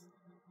because,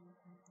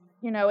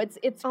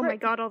 it's oh great. My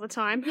god, all the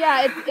time.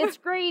 Yeah, it's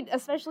great,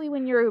 especially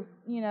when you're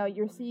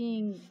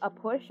seeing a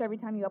push every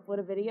time you upload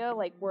a video,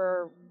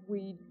 where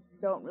we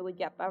don't really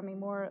get that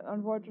anymore,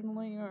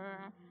 unfortunately.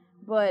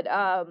 But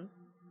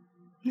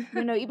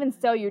even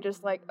so, you're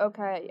just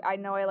okay, I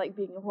know I like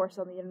being a horse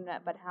on the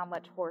internet, but how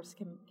much horse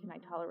can I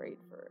tolerate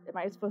am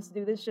I supposed to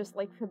do this just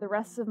for the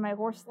rest of my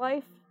horse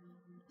life?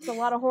 It's a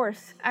lot of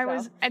horse.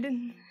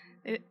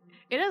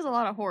 It is a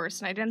lot of horse,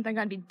 and I didn't think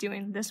I'd be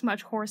doing this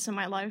much horse in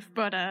my life,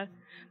 but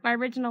my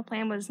original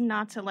plan was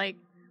not to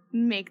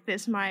make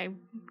this my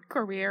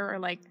career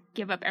or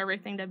give up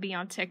everything to be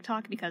on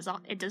TikTok, because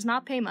it does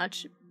not pay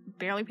much,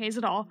 barely pays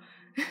at all.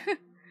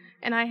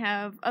 And I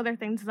have other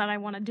things that I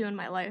want to do in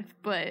my life,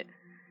 but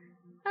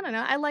I don't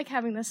know, I like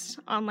having this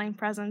online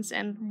presence,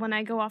 and when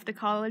I go off to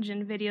college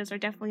and videos are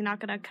definitely not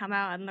going to come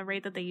out at the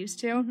rate that they used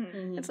to,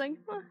 it's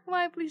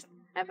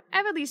I've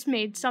at least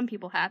made some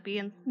people happy,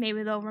 and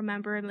maybe they'll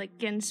remember and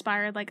get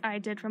inspired like I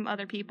did from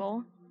other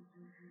people.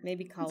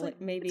 Maybe college,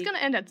 it's gonna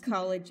end at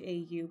college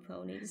AU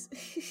ponies.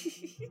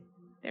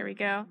 There we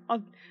go.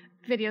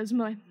 Videos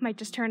might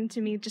just turn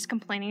into me just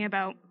complaining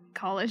about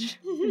college,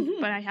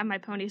 but I have my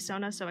pony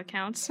Sona, so it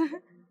counts.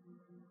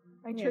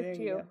 I tricked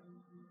you.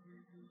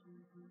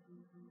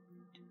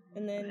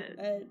 And then,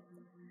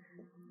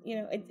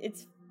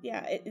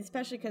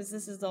 especially because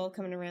this is all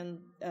coming around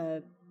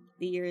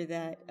the year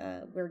that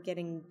we're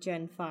getting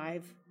Gen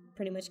 5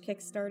 pretty much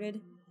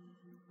kickstarted.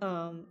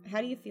 How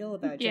do you feel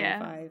about Gen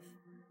 5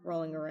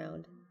 rolling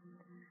around?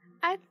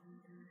 I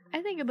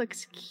think it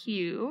looks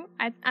cute.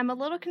 I'm a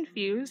little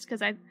confused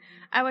because I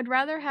would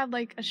rather have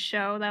like a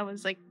show that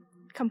was like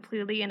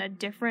completely in a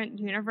different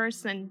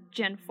universe than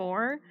Gen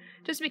 4,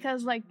 just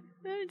because like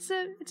it's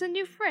a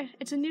new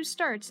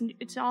start.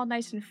 It's all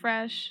nice and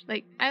fresh.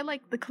 Like I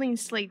like the clean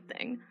slate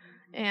thing,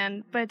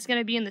 but it's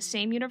gonna be in the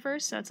same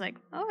universe, so it's like,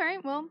 all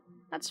right, well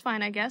that's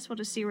fine, I guess. We'll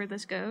just see where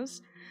this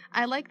goes.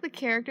 I like the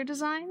character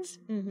designs,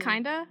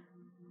 kinda.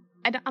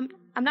 I'm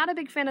not a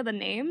big fan of the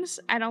names.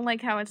 I don't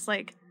like how it's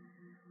like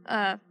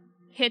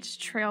Hitch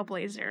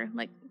Trailblazer.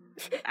 Like,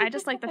 I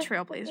just like the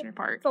Trailblazer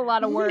part. It's a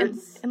lot of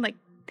words. And like,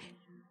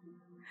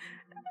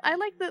 I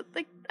like the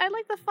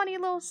funny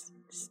little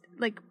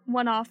like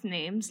one-off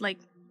names like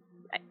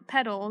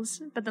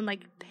Petals, but then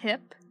like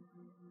Pip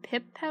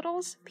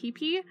Petals,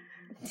 PP.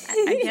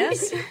 I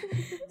guess.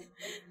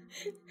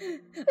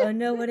 Oh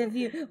no! What have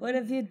you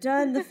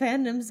done? The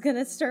fandom's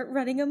gonna start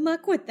running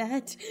amok with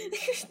that.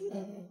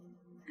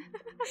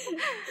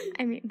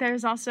 I mean,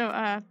 there's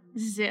also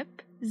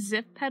Zip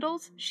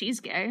Petals. She's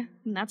gay,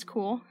 and that's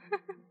cool.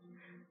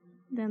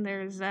 Then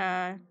there's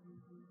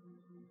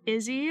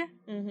Izzy.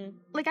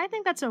 Like, I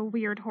think that's a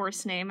weird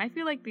horse name. I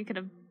feel like they could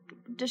have.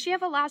 Does she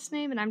have a last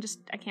name? And I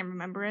can't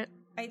remember it.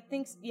 I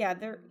think I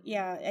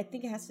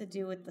think it has to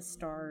do with the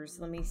stars.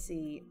 Let me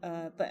see.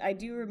 But I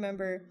do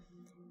remember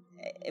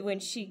when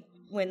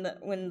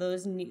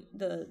those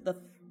the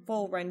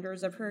full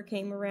renders of her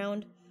came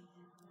around,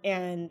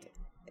 and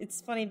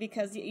it's funny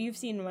because you've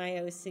seen my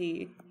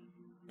OC,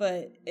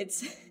 but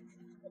it's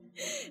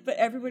but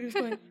everybody was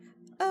going,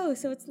 oh,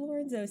 so it's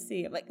Lauren's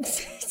OC. I'm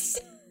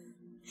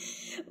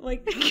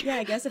like, yeah,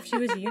 I guess if she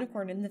was a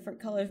unicorn in different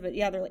colors, but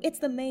yeah, they're like, it's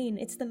the mane,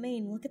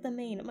 look at the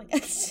mane. I'm like,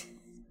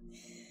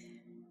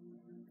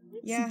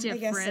 yeah,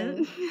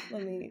 different.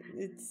 I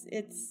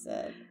guess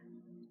so.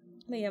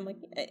 But yeah, I'm like,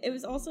 it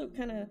was also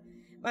kind of,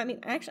 I mean,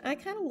 actually, I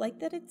kind of like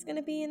that it's going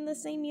to be in the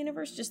same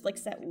universe, just like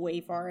set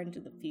way far into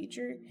the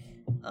future.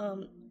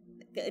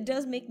 It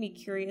does make me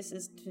curious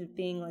as to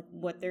being like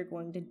what they're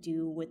going to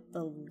do with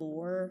the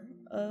lore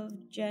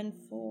of Gen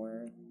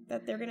 4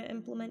 that they're going to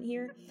implement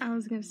here. I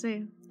was going to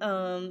say.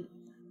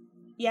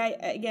 Yeah,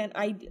 again,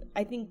 I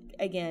think,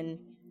 again,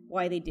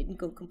 why they didn't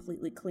go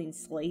completely clean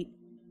slate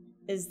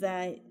is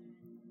that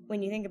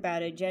when you think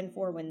about it, Gen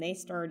 4, when they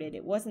started,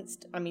 it wasn't,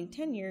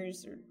 10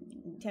 years or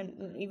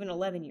 10, even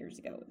 11 years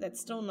ago. That's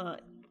still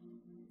not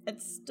a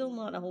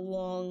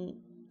long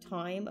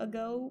time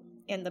ago,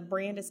 and the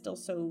brand is still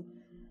so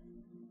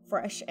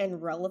fresh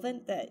and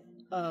relevant that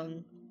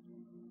and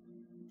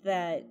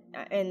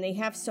they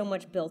have so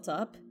much built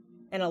up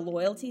and a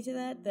loyalty to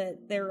that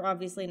they're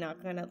obviously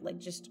not gonna like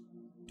just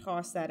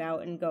toss that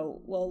out and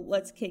go, well,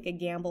 let's take a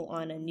gamble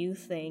on a new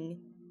thing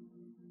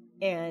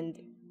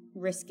and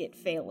risk it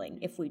failing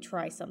if we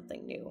try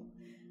something new.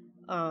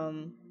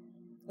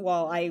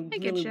 While I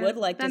really would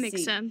like to see, that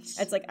makes sense.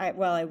 It's like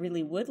I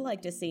really would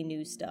like to see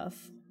new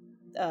stuff.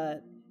 I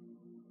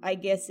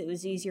guess it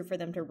was easier for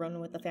them to run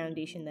with the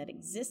foundation that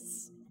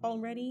exists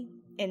already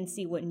and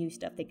see what new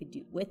stuff they could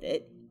do with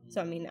it.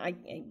 So I mean, I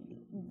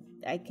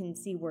can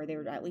see where they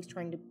were at least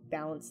trying to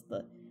balance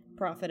the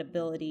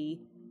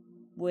profitability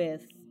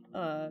with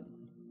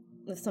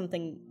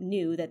something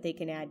new that they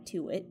can add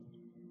to it.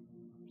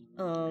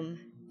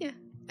 Yeah,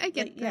 I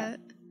get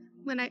that.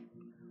 Yeah.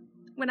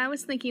 When I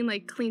was thinking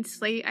like clean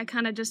slate, I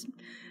kind of just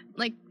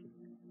like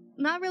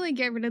not really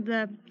get rid of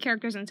the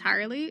characters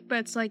entirely, but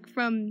it's like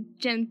from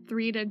Gen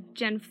 3 to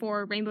Gen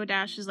 4, Rainbow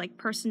Dash's like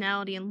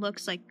personality and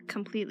looks like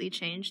completely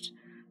changed.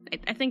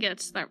 I think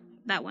it's that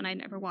one. I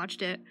never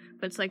watched it,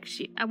 but it's like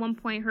she at one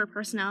point her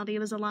personality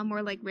was a lot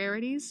more like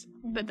Rarity's,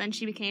 but then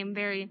she became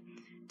very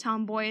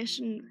tomboyish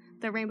and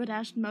the Rainbow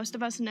Dash most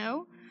of us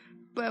know.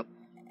 But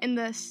in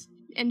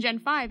Gen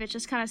 5, it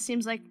just kind of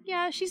seems like,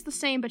 yeah, she's the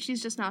same, but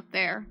she's just not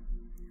there.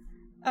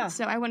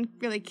 So I wouldn't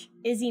really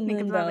Izzy think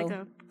Moonbow. of that like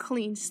a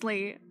clean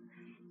slate.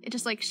 It's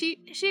just like she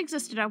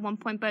existed at one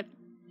point, but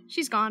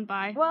she's gone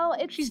by. Well,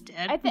 she's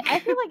dead. I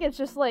feel like it's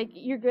just like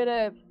you're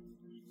gonna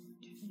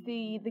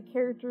the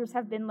characters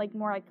have been like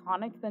more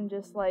iconic than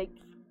just like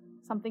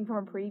something from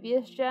a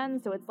previous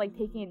gen. So it's like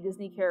taking a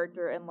Disney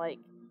character and like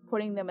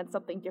putting them in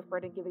something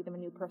different and giving them a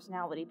new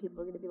personality.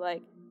 People are gonna be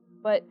like,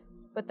 but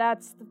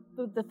that's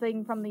the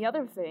thing from the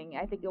other thing.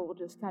 I think it will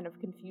just kind of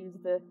confuse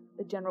the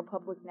general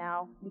public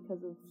now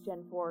because of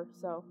Gen 4.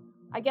 So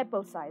I get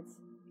both sides.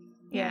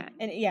 Yeah,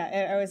 and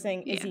I was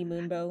saying Izzy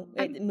Moonbow.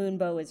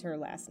 Moonbow is her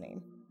last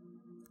name,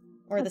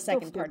 or the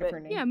second part of her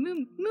name. Yeah,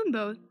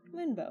 Moonbow.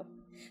 Moonbow.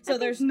 So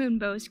there's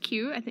Moonbow's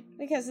cute, I think,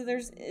 because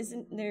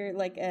isn't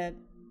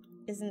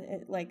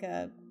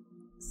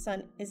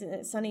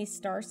it Sunny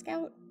Star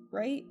Scout,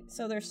 right?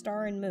 So there's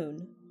Star and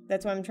Moon.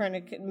 That's why I'm trying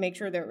to make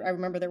sure that I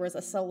remember there was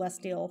a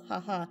celestial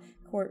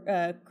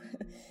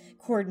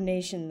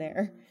coordination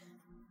there.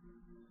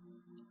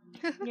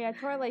 Yeah,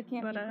 Twilight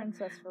can't be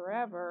princess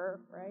forever,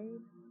 right?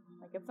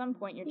 Like at some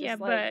point you're just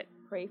like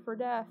pray for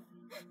death.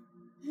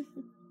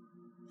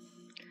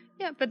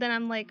 Yeah, but then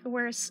I'm like,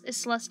 is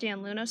Celestia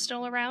and Luna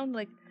still around?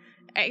 Like,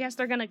 I guess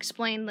they're gonna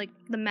explain, like,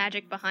 the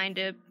magic behind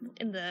it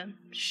in the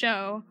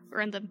show,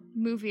 or in the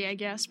movie, I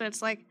guess, but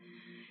it's like,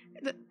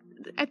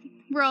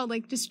 we're all,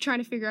 like, just trying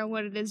to figure out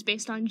what it is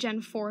based on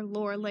Gen 4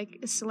 lore. Like,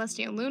 is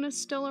Celestia and Luna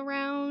still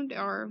around?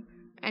 Or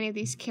any of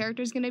these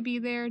characters gonna be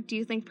there? Do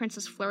you think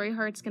Princess Flurry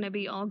Heart's gonna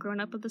be all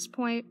grown up at this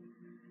point?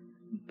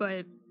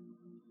 But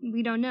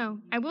we don't know.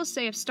 I will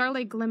say, if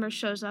Starlight Glimmer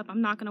shows up,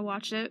 I'm not gonna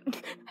watch it.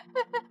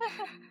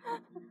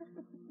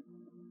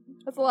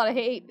 That's a lot of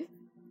hate.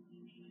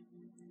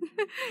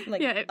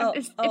 Like, yeah,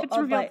 if it's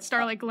revealed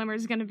Starlight Glimmer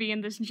is gonna be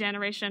in this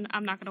generation,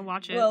 I'm not gonna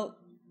watch it. Well,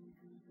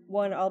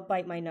 one, I'll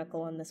bite my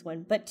knuckle on this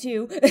one, but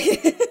two,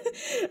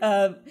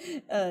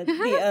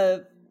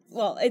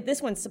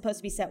 this one's supposed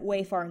to be set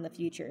way far in the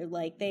future.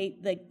 Like,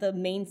 the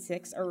main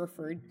six are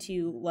referred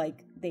to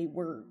like they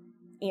were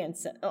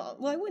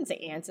I wouldn't say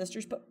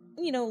ancestors, but,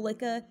 you know,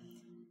 like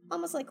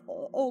almost like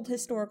old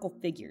historical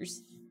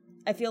figures.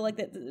 I feel like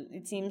that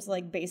it seems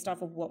like, based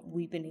off of what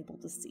we've been able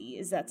to see,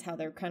 is that's how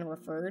they're kind of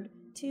referred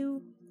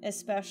to,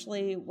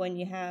 especially when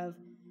you have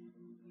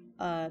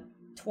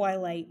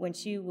Twilight, when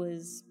she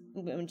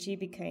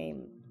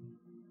became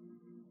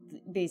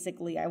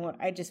basically,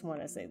 I just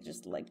want to say,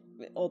 just like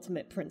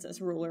ultimate princess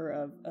ruler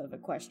of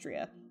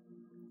Equestria.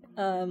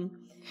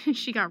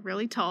 She got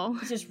really tall.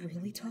 Just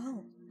really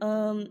tall.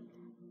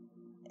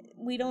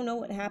 We don't know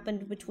what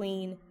happened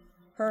between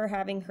her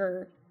having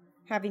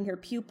her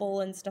pupil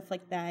and stuff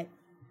like that,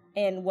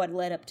 and what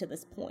led up to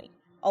this point.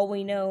 All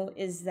we know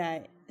is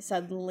that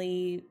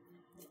suddenly,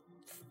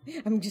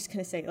 I'm just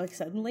gonna say, like,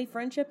 suddenly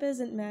friendship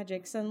isn't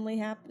magic.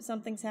 Suddenly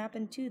something's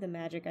happened to the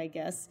magic, I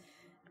guess.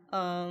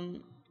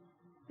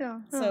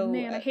 Yeah. So,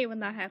 man, I hate when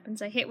that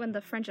happens. I hate when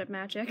the friendship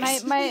magic.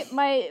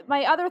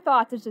 My other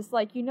thoughts is just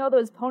like, you know,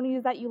 those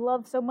ponies that you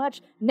love so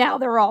much, now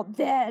they're all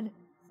dead.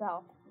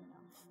 So,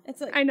 it's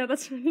like, I know,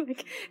 that's really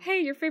like, hey,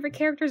 your favorite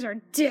characters are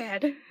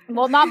dead.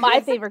 Well, not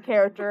my favorite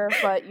character,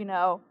 but, you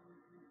know,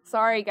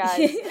 sorry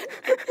guys.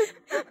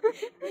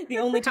 The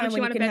only time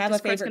when you can have a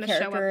favorite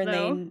character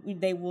and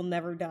they will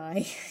never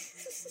die.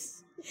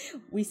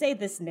 We say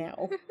this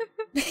now.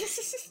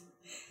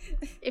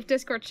 If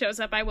Discord shows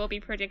up, I will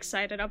be pretty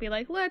excited. I'll be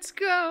like, let's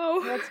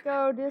go! Let's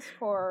go,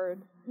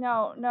 Discord.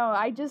 No,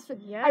 I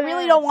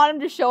really don't want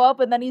him to show up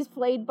and then he's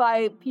played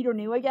by Peter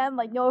New again.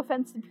 Like, no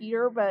offense to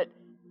Peter, but,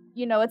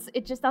 you know, it's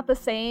just not the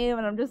same,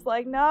 and I'm just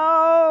like,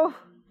 no,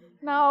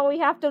 we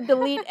have to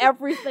delete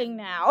everything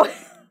now.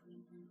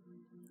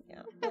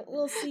 Yeah,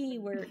 we'll see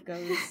where it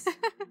goes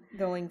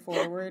going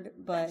forward,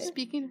 but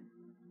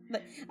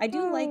I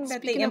do like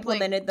that they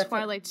implemented the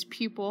Twilight's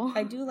pupil.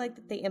 I do like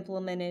that they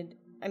implemented.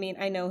 I mean,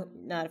 I know,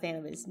 not a fan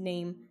of his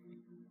name,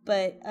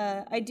 but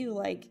I do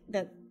like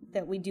that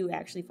we do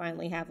actually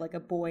finally have, like, a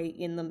boy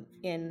in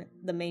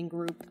the main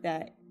group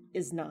that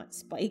is not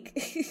Spike,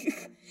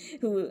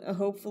 who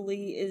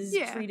hopefully is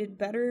treated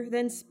better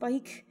than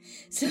Spike.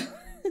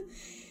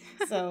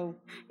 So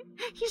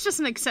he's just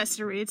an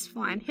accessory. It's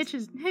fine. Hitch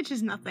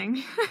is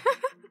nothing.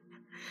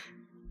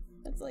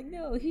 It's like,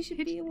 no, he should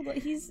be able to.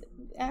 He's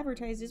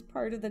advertised as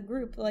part of the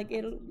group. Like,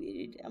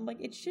 I'm like,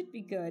 it should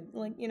be good.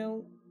 Like, you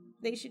know.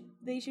 They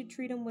should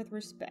treat him with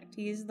respect.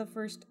 He is the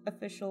first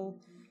official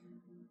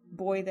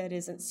boy that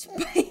isn't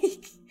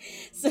Spike.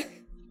 So,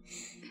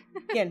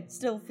 again,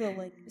 still feel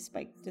like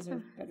Spike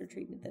deserved better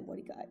treatment than what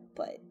he got,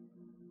 but...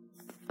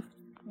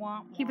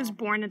 He was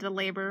born into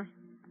labor.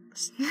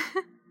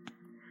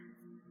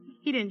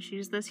 He didn't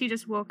choose this. He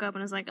just woke up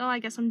and was like, oh, I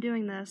guess I'm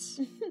doing this.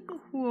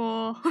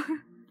 Cool. But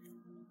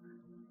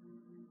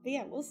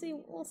yeah, we'll see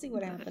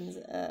what happens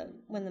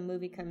when the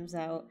movie comes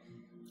out.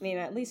 I mean,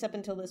 at least up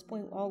until this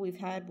point, all we've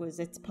had was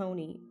It's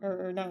Pony,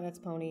 or not It's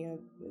Pony,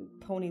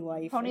 Pony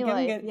Life. Pony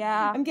Life,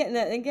 yeah. I'm getting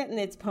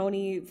It's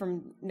Pony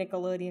from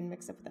Nickelodeon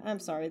mixed up with that. I'm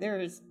sorry,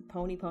 there's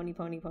Pony.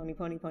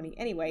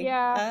 Anyway,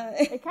 yeah,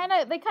 they kind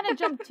of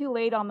jumped too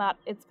late on that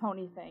It's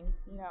Pony thing,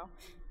 you know.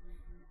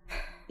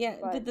 Yeah,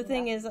 but the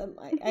thing is,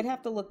 I'd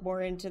have to look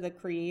more into the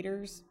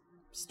creator's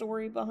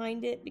story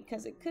behind it,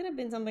 because it could have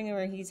been something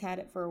where he's had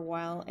it for a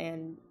while,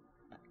 and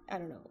I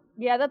don't know.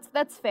 Yeah,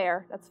 that's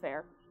fair. That's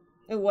fair.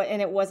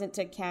 And it wasn't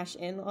to cash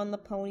in on the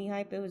pony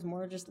hype. It was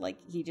more just like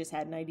he just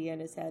had an idea in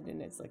his head,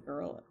 and it's like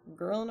girl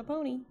and a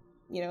pony,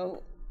 you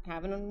know,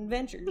 having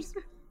adventures,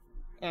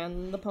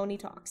 and the pony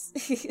talks.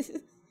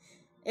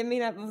 I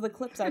mean, of the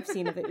clips I've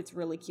seen of it, it's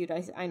really cute.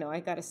 I know I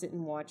gotta sit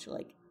and watch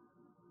like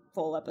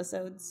full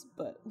episodes,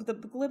 but the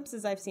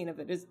glimpses I've seen of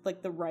it is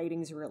like the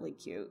writing's really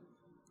cute,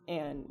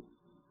 and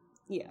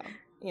yeah,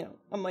 you know,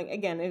 I'm like,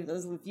 again, if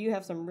you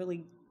have some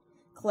really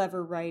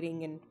clever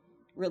writing and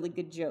really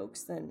good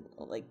jokes, then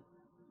like,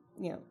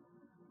 you know,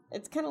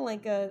 it's kind of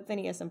like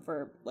Phineas and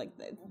Ferb. Like,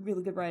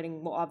 really good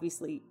writing will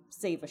obviously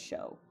save a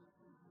show.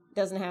 It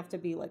doesn't have to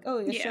be like,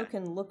 oh, the show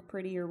can look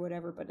pretty or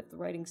whatever, but if the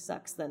writing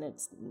sucks, then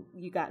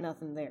you got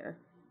nothing there.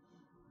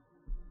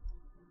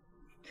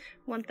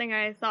 One thing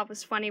I thought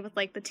was funny with,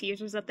 like, the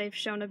teasers that they've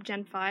shown of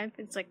Gen 5,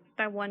 it's like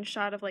that one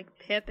shot of, like,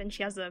 Pip, and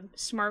she has a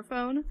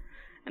smartphone,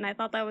 And I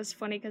thought that was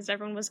funny because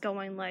everyone was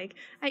going like,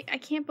 I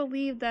can't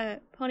believe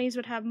that ponies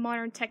would have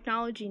modern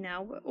technology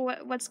now.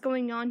 What's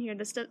going on here?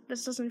 This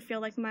doesn't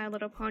feel like My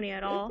Little Pony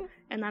at all.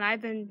 And then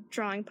I've been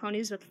drawing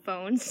ponies with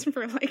phones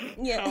for like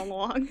how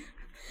long?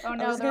 Oh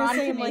no, they're on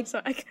to me.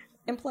 Like,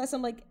 and plus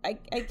I'm like, I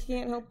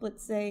can't help but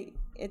say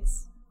it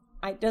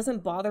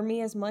doesn't bother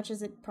me as much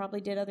as it probably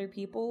did other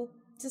people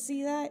to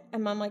see that.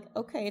 And I'm like,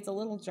 okay, it's a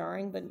little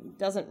jarring, but it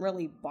doesn't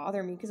really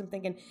bother me because I'm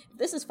thinking, if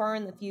this is far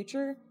in the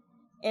future,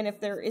 and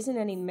if there isn't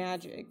any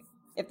magic,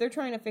 if they're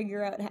trying to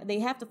figure out, they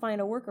have to find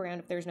a workaround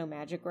if there's no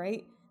magic,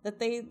 right? That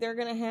they're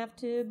going to have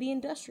to be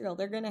industrial.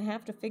 They're going to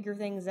have to figure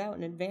things out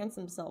and advance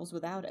themselves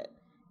without it.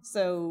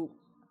 So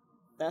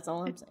that's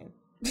all I'm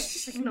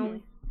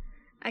saying.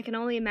 I can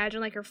only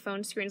imagine like her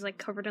phone screen's like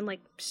covered in like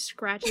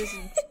scratches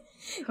and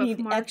hoof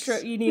marks.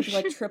 You need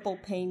like triple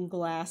pane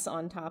glass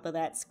on top of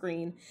that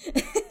screen.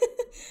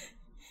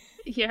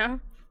 Yeah.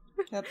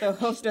 That the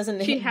host doesn't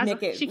nick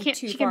it too far.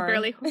 She can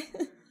barely.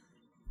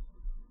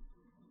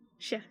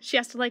 She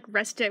has to like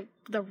rest it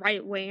the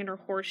right way in her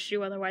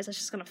horseshoe, otherwise it's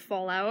just gonna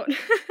fall out.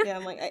 Yeah,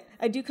 I'm like,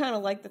 I do kind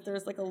of like that.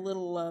 There's like a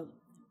little,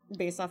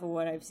 based off of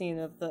what I've seen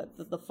of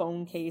the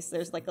phone case.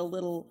 There's like a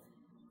little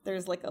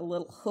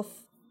hoof.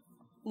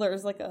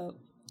 There's like a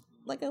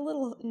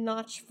little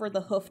notch for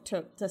the hoof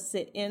to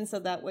sit in, so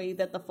that way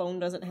that the phone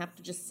doesn't have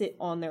to just sit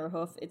on their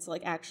hoof. It's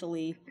like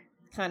actually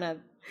kind of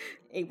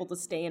able to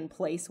stay in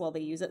place while they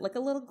use it, like a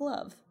little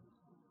glove.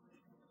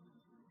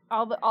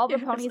 All the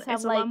ponies have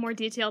it's a lot more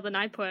detail than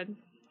I put.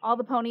 All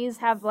the ponies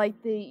have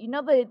like the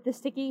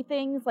sticky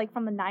things like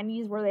from the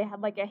 90s where they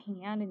had like a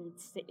hand and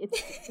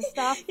it's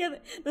stuff. Yeah,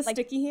 the like,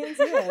 sticky hands.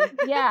 Yeah,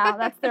 yeah,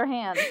 that's their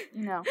hand.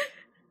 You know.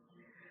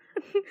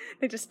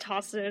 They just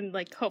toss it and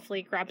like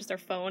hopefully grabs their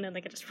phone and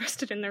they can just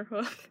rest it in their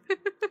hoof.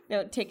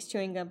 No, it takes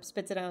chewing gum,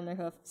 spits it out on their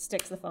hoof,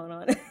 sticks the phone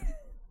on.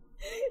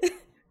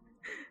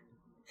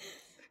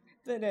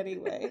 But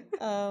anyway,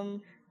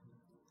 I'm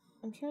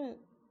trying to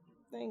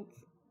think.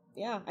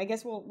 Yeah, I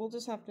guess we'll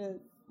just have to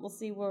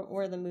see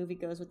where the movie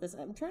goes with this.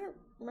 I'm trying to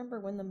remember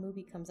when the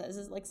movie comes out. Is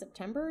it like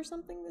September or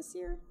something this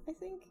year? I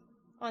think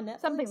on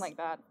Netflix. Something like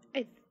that.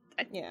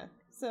 Yeah.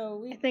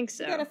 So I think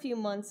so. We got a few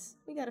months.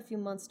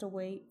 To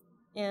wait,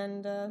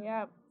 and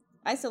yeah,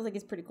 I still think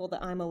it's pretty cool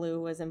that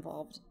Aimalu was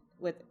involved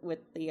with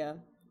the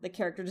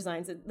character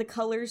designs. The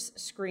colors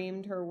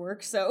screamed her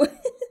work. So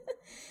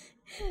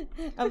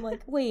I'm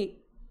like, wait,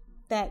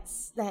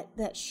 that's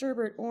that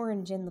sherbet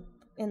orange in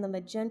the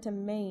magenta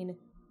mane.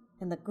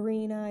 And the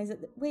green eyes.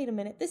 Wait a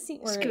minute. This scene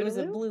where it was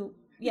a blue.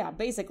 Yeah,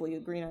 basically the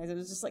green eyes. It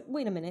was just like,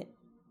 wait a minute.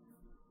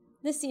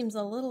 This seems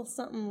a little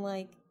something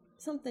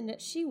that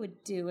she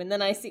would do. And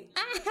then I see,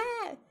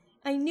 aha!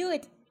 I knew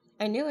it.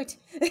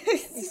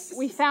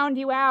 We found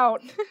you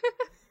out.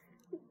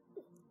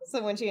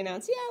 So when she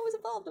announced, yeah, I was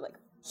involved, I'm like,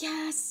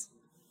 yes.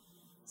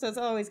 So it's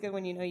always good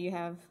when you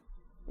have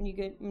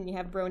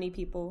brony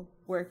people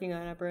working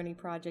on a brony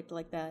project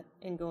like that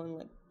and going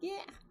like,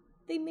 yeah,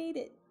 they made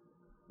it.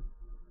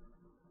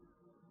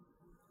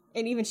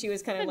 And even she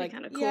was kind of like,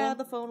 cool. Yeah,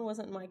 the phone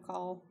wasn't my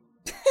call.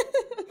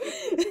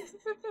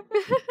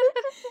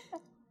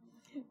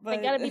 But they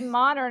gotta be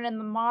modern in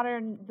the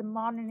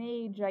modern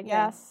age, I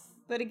guess.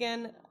 But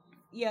again,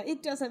 yeah,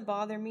 it doesn't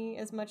bother me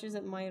as much as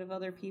it might of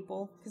other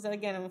people. Because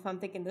again, if I'm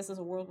thinking this is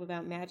a world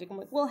without magic, I'm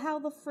like, well, how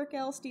the frick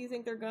else do you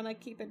think they're gonna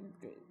keep it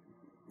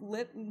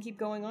lit and keep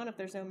going on if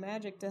there's no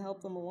magic to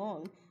help them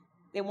along?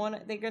 They're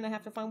gonna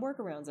have to find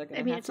workarounds. They're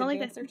gonna have to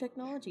advance their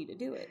technology to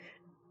do it.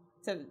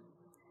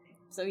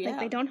 So yeah, like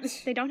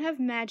they don't have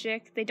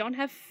magic. They don't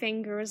have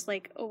fingers.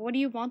 Like, what do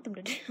you want them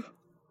to do?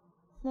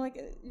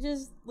 Like,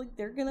 just like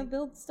they're gonna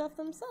build stuff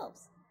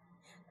themselves.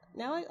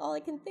 Now, all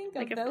I can think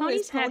of though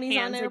is ponies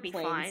on airplanes. Be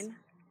fine.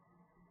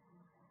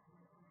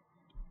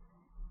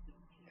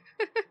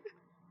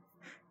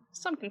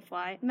 Some can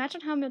fly.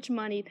 Imagine how much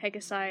money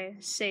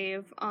Pegasi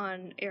save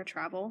on air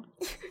travel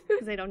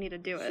because they don't need to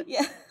do it.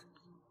 Yeah.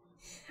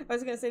 I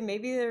was gonna say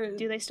maybe they're.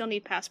 Do they still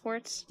need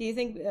passports? Do you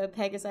think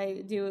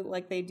Pegasi do it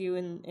like they do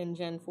in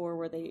Gen 4,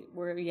 where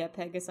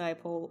Pegasi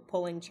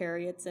pulling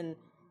chariots and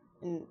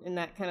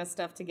that kind of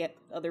stuff to get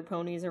other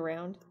ponies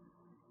around?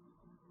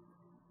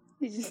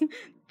 You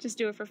just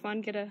do it for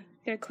fun. Get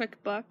a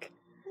quick buck.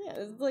 Yeah,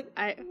 it's like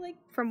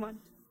from one.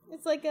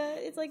 It's like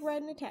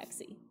riding a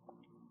taxi.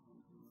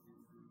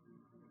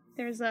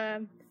 There's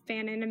a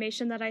fan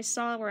animation that I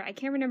saw where I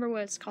can't remember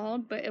what it's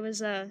called, but it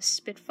was a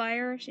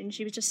Spitfire, and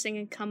she was just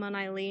singing "Come On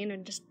Eileen"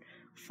 and just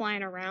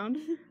flying around.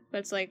 But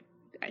it's like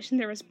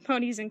there was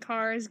ponies and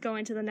cars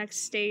going to the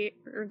next state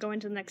or going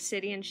to the next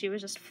city, and she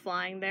was just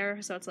flying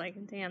there. So it's like,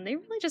 damn, they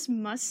really just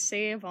must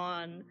save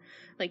on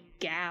like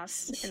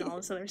gas and all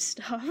this other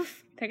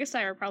stuff.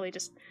 Pegasi are probably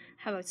just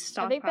have a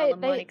stockpile of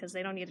money because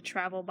they don't need to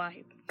travel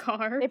by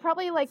car. They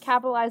probably like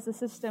capitalize the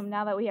system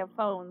now that we have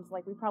phones.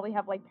 Like we probably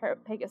have like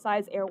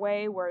Pegasi's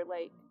Airway where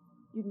like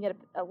you can get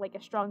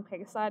a strong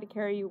Pegasi to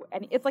carry you,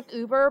 and it's like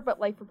Uber but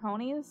like for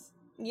ponies.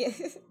 Yeah.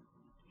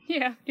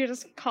 Yeah, you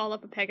just call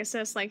up a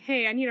Pegasus like,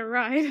 hey, I need a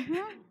ride.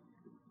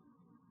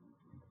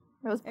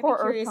 Those poor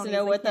Earth ponies,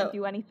 they can't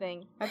do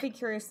anything. I'd be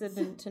curious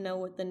to know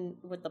what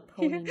the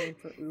pony name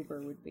for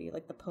Uber would be,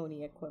 like the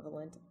pony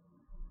equivalent.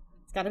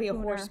 It's got to be a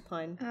horse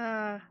pun.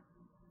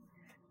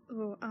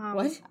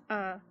 What?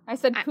 I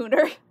said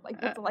pooner.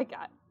 Like that's all I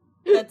got.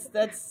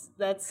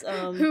 That's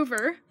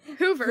Hoover.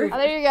 Oh,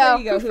 there you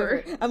go.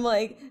 Hoover. I'm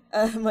like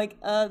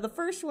the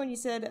first one you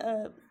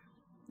said.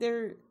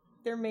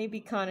 There may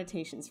be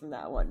connotations from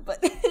that one, but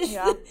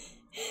yeah.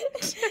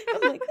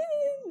 I'm like,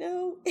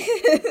 no.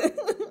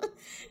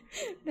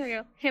 There you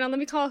go. Hang on, let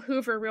me call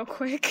Hoover real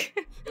quick.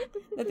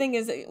 The thing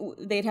is,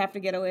 they'd have to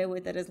get away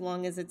with it as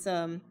long as it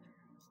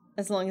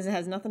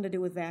has nothing to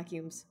do with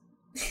vacuums.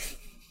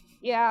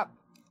 Yeah.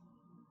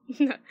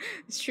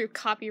 It's true.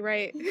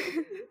 Copyright.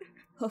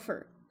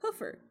 Hoofer.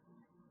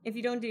 If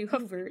you don't do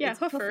Hoover, it's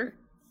Hoofer.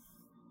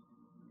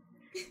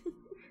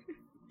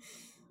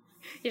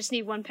 You just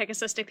need one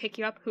Pegasus to pick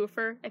you up,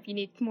 Hoover. If you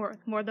need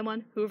more than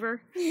one,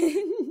 Hoover.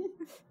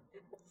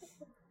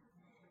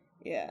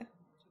 Yeah.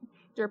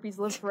 Derpy's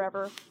live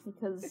forever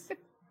because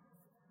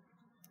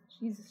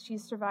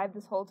she's survived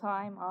this whole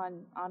time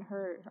on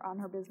her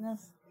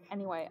business.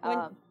 Anyway,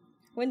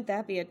 wouldn't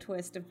that be a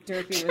twist if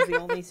Derpy was the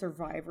only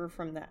survivor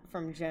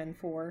from Gen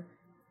 4?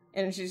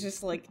 And she's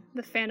just like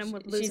the Phantom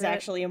would lose. She's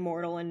actually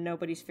immortal and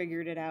nobody's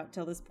figured it out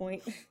till this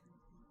point.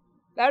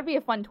 That would be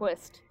a fun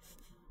twist.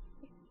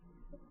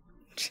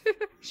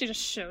 She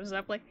just shows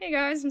up like, "Hey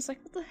guys," and it's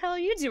like, "What the hell are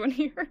you doing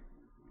here?"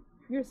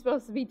 You're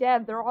supposed to be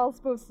dead. They're all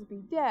supposed to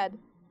be dead.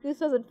 This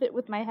doesn't fit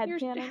with my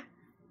headcanon.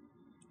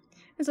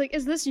 It's like,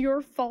 is this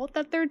your fault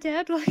that they're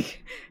dead?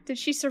 Like, did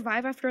she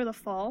survive after the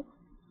fall?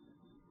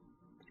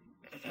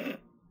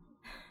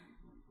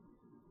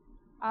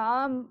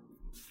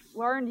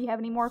 Lauren, do you have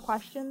any more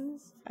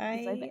questions?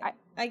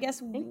 I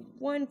guess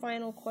one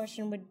final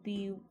question would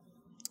be,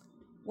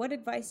 what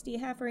advice do you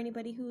have for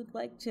anybody who would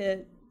like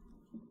to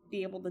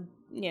be able to,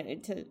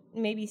 to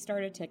maybe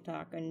start a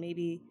TikTok and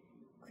maybe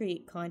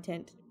create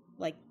content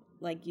like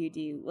you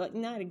do? Well,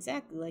 not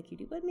exactly like you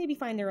do, but maybe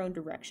find their own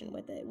direction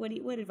with it.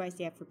 What advice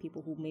do you have for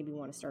people who maybe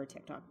want to start a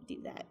TikTok to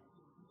do that?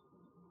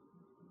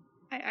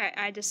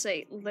 I just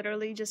say,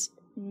 literally, just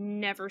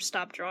never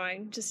stop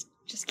drawing. Just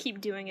keep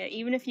doing it,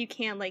 even if you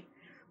can't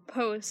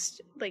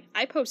post.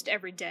 I post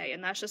every day,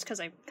 and that's just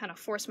because I kind of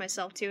force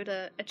myself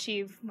to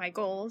achieve my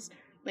goals.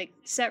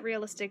 Set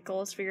realistic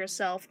goals for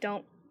yourself.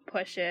 Don't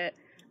push it.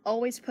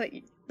 Always put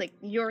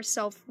your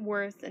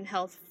self-worth and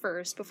health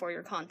first before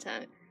your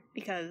content,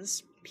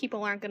 because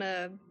people aren't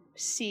gonna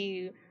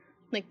see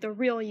the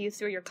real you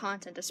through your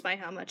content, despite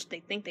how much they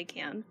think they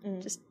can.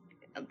 Just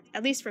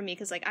at least for me,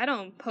 because I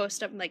don't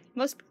post up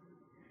most.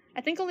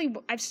 I think only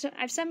I've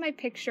sent my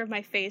picture of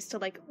my face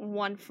to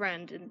one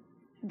friend, and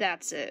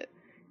that's it,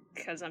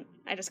 because I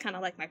just kind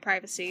of like my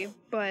privacy.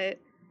 But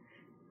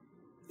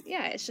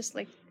yeah, it's just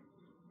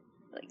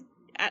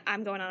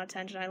I'm going on a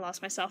tangent. I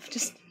lost myself.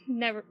 Just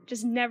never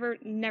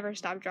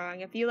stop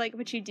drawing. If you like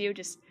what you do,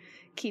 just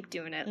keep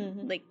doing it.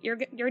 Mm-hmm.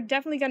 You're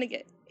definitely gonna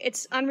get.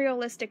 It's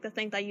unrealistic to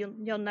think that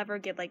you'll never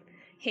get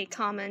hate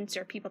comments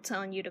or people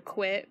telling you to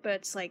quit. But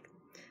it's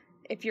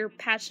if you're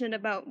passionate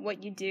about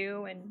what you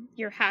do and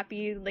you're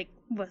happy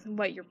with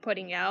what you're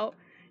putting out,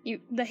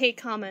 the hate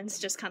comments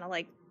just kind of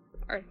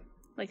are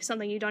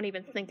something you don't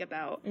even think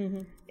about.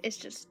 Mm-hmm. It's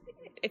just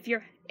if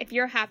you're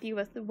happy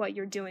with what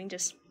you're doing,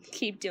 just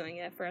keep doing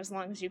it for as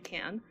long as you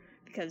can,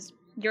 because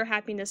your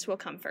happiness will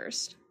come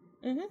first.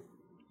 Mm-hmm.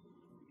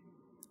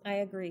 I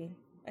agree.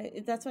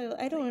 That's why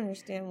I don't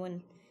understand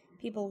when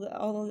people,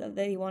 all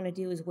they want to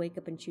do is wake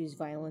up and choose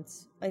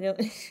violence. I don't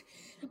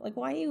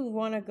why do you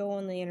want to go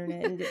on the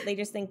internet and they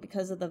just think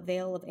because of the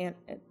veil of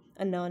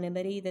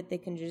anonymity that they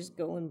can just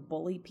go and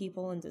bully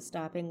people into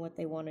stopping what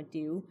they want to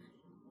do.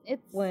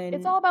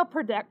 It's all about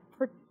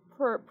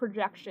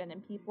projection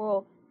and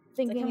people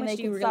thinking they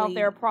can solve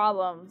their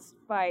problems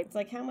by. It's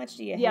how much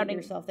do you hate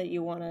yourself that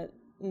you want to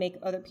make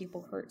other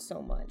people hurt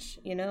so much,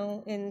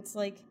 And it's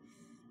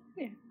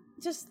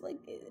just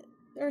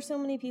there are so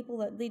many people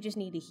that they just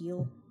need to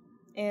heal,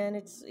 and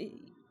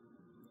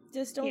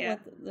just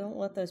don't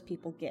let those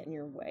people get in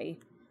your way,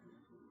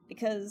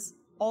 because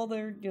all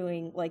they're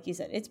doing, like you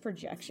said, it's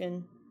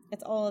projection.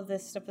 It's all of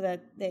this stuff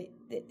that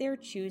they're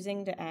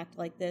choosing to act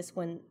like this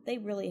when they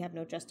really have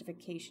no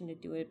justification to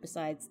do it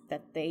besides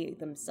that they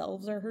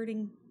themselves are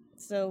hurting.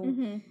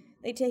 So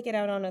they take it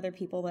out on other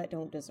people that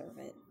don't deserve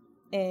it.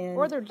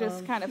 Or they're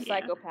just kind of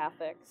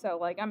psychopathic.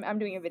 So I'm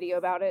doing a video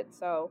about it,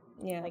 so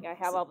I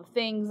have all the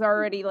things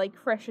already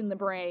fresh in the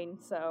brain.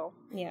 So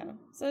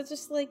so it's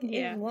just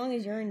as long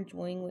as you're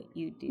enjoying what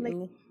you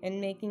do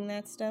and making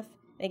that stuff,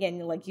 again,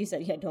 like you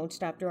said, don't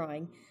stop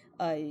drawing.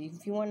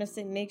 If you want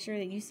to make sure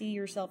that you see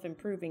yourself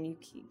improving, you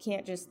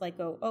can't just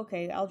go,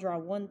 okay, I'll draw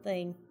one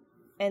thing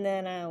and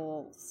then I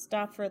will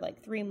stop for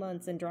 3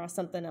 months and draw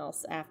something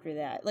else after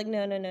that.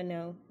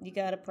 No. You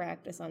got to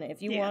practice on it.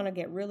 If you want to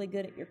get really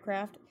good at your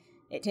craft,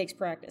 it takes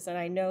practice. And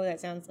I know that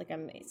sounds like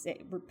I'm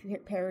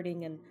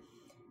parroting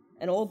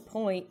an old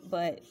point,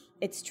 but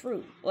it's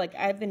true.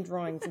 I've been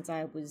drawing since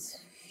I was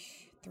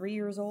 3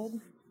 years old.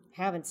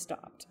 Haven't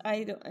stopped.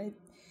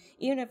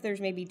 even if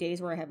there's maybe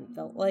days where I haven't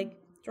felt like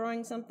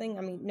drawing something,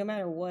 I mean, no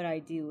matter what I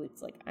do,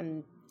 it's like,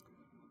 I'm,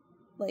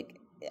 like,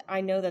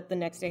 I know that the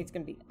next day it's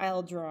going to be,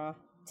 I'll draw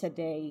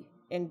today,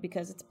 and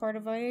because it's part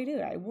of what I do,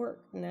 I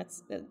work, and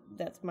that's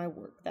my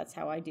work, that's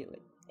how I do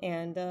it,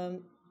 and,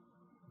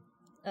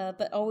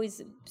 but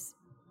always,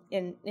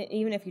 and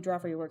even if you draw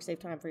for your work, save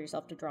time for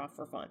yourself to draw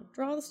for fun.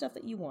 Draw the stuff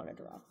that you want to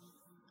draw.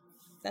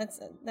 That's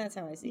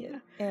how I see it,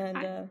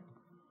 and,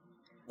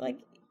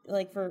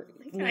 like for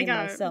me and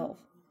myself,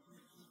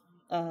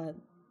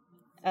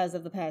 as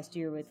of the past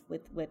year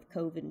with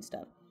COVID and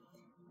stuff,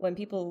 when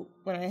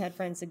I had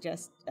friends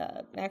suggest,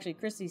 actually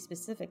Christy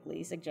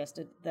specifically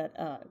suggested that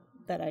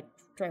I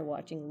try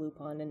watching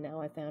Lupin, and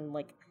now I found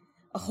like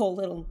a whole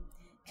little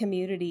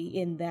community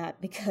in that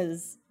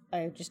because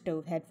I just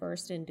dove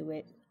headfirst into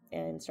it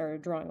and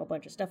started drawing a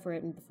bunch of stuff for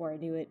it, and before I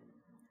knew it,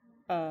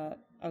 I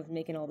was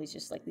making all these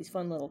just like these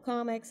fun little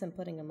comics and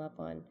putting them up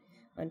on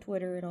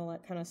Twitter and all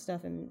that kind of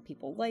stuff, and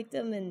people liked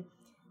them, and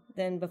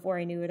then before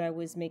I knew it, I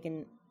was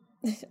making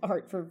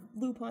art for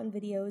Lupin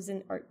videos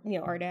and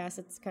art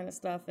assets kind of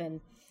stuff, and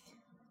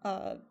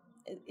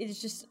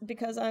it's just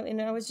because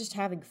I was just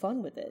having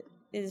fun with it.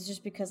 It's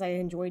just because I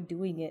enjoyed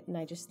doing it, and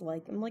I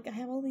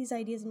have all these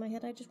ideas in my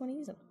head, I just want to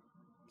use them.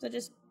 So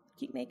just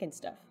keep making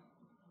stuff.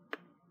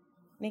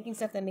 Making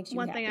stuff that makes you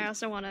happy.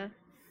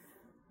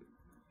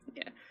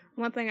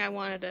 One thing I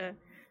wanted to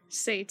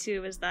say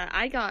too is that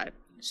I got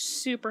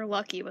super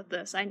lucky with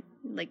this.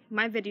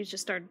 My videos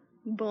just started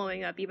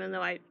blowing up, even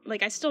though I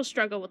still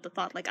struggle with the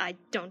thought I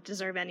don't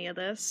deserve any of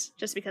this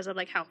just because of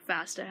how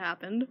fast it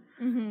happened.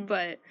 Mm-hmm.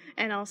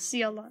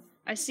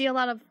 I see a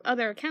lot of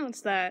other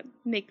accounts that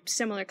make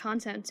similar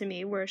content to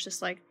me where it's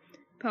just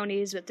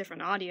ponies with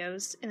different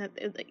audios, and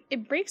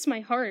it breaks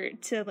my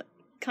heart to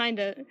kind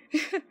of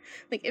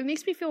it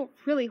makes me feel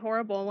really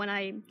horrible when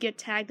I get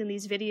tagged in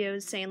these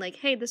videos saying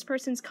hey, this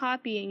person's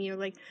copying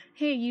you,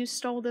 hey, you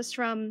stole this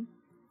from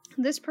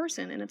this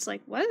person, and it's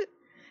what?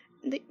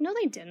 No,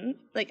 they didn't.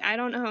 I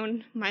don't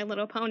own My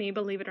Little Pony,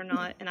 believe it or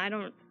not, and I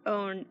don't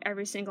own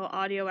every single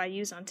audio I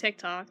use on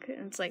TikTok,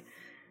 and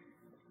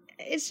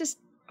it's just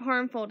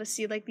harmful to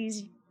see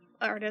these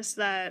artists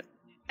that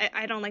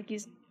I don't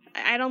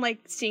I don't like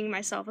seeing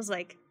myself as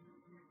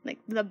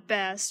the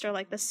best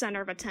or the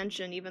center of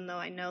attention, even though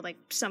I know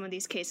some of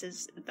these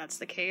cases that's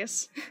the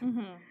case.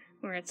 Mm-hmm.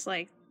 Where it's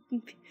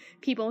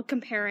people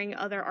comparing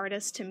other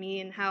artists to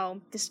me and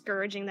how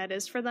discouraging that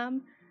is for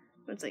them.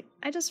 It's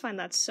I just find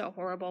that so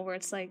horrible, where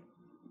it's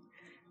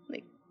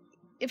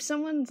if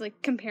someone's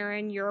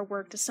comparing your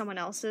work to someone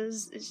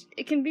else's,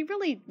 it can be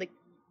really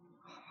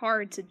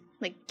hard to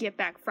get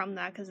back from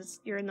that, because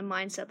you're in the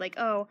mindset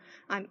oh,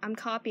 I'm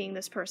copying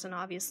this person,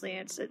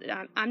 obviously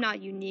I'm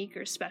not unique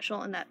or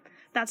special, and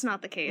that's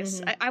not the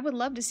case. Mm-hmm. I would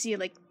love to see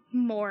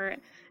more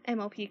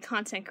MLP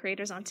content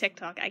creators on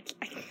TikTok. I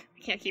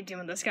can't keep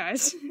doing this,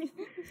 guys.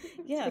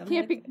 Yeah, it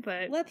can't be.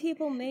 But let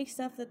people make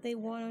stuff that they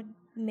want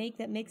to make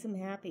that makes them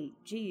happy.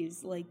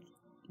 Jeez, you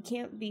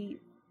can't be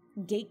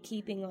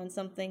gatekeeping on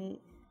something.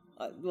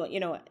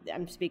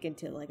 I'm speaking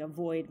to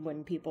avoid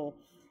when people.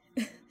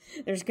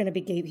 There's going to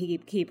be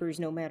gatekeepers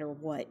no matter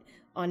what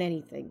on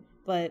anything,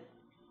 but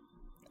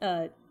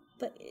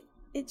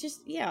it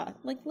just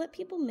let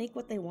people make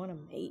what they want to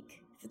make.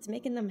 If it's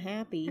making them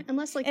happy,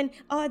 unless and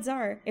odds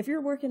are, if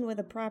you're working with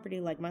a property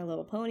like My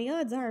Little Pony,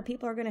 odds are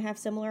people are going to have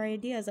similar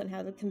ideas on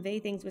how to convey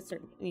things with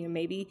certain,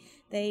 maybe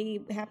they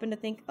happen to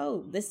think,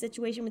 oh, this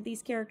situation with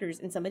these characters,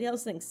 and somebody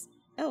else thinks,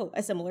 oh,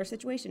 a similar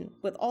situation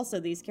with also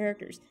these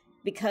characters,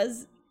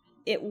 because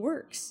it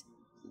works,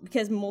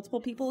 because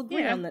multiple people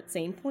agree on that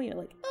same point.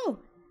 You're oh,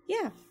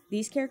 yeah,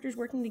 these characters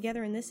working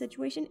together in this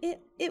situation,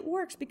 it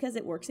works because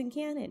it works in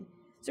canon.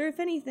 So if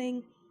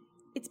anything,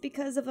 it's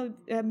because of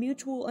a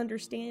mutual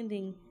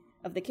understanding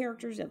of the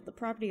characters, of the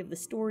property, of the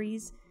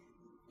stories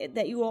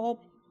that you all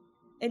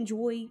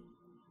enjoy,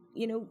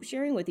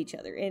 sharing with each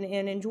other and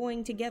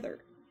enjoying together.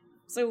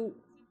 So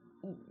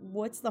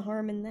what's the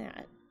harm in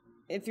that?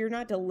 If you're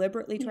not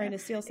deliberately trying to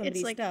steal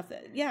somebody's stuff,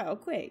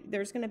 okay,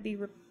 there's going to be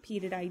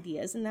repeated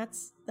ideas, and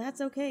that's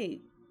okay.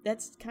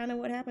 That's kind of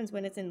what happens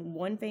when it's in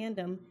one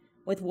fandom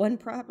with one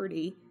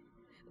property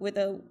with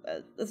a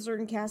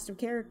certain cast of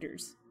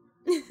characters.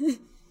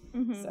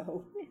 Mm-hmm.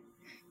 So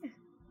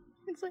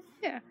it's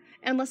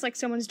unless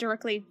someone's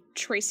directly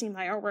tracing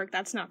my artwork,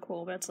 that's not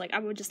cool. But it's I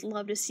would just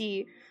love to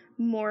see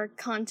more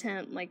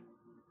content,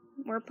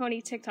 more pony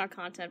TikTok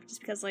content, just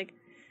because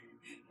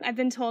I've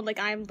been told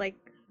I'm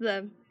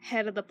the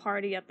head of the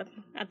party at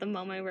the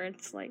moment, where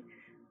it's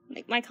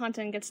my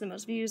content gets the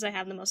most views, I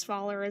have the most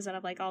followers out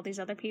of all these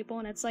other people,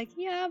 and it's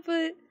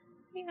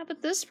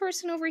but this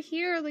person over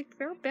here,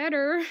 they're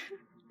better.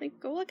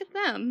 Go look at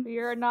them.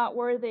 You're not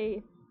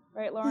worthy,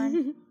 right,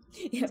 Lauren?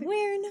 Yeah,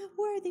 we're not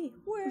worthy.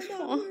 We're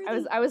not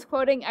worthy. I was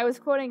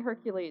quoting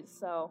Hercules,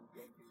 so.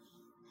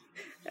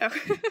 Oh.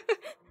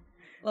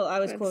 Well, I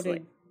was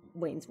quoting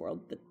Wayne's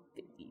World, but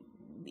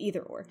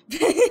either or.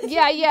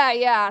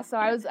 yeah. So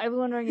I was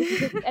wondering if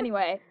you could,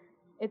 anyway,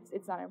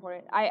 it's not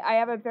important. I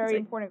have a very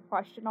important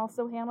question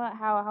also, Hannah.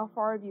 How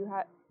far have you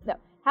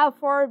how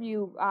far have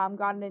you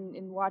gotten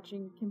in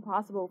watching Kim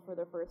Possible for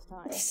the first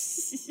time?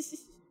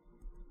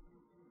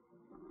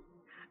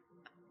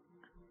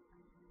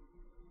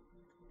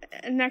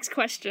 Next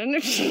question.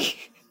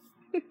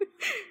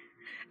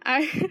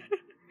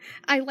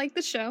 I like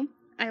the show.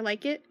 I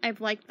like it. I've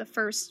liked the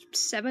first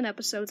 7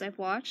 episodes I've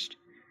watched.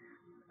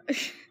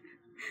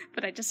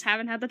 But I just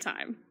haven't had the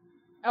time.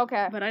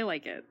 Okay. But I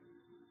like it.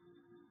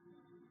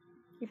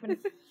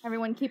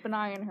 Everyone keep an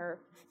eye on her.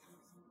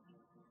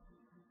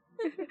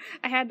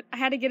 I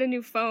had to get a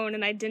new phone,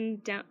 and I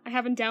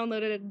haven't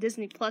downloaded a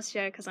Disney Plus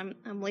yet because I'm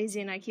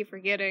lazy and I keep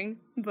forgetting.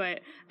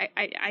 But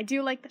I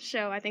do like the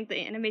show. I think the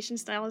animation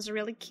style is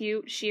really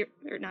cute.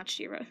 Not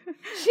She-Ra.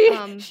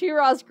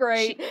 She-Ra's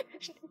great.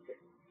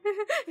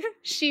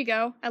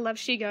 She-Go. I love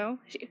She-Go.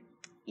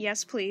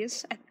 Yes,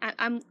 please.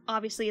 I'm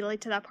obviously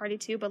late to that party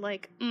too, but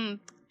like,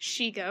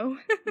 She-Go.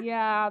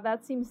 Yeah,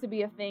 that seems to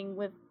be a thing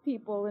with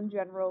people in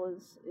general.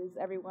 Is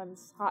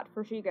everyone's hot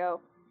for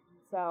She-Go?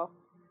 So.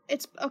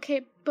 It's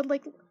okay, but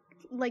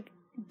like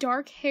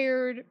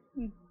dark-haired,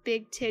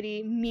 big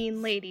titty,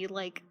 mean lady,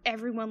 like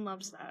everyone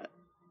loves that.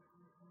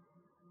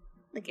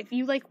 Like if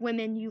you like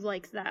women, you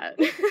like that.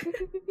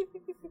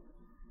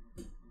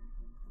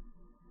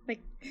 Like,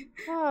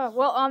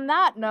 well, on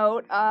that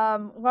note,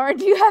 Lauren,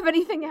 do you have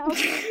anything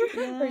else?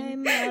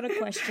 I'm out of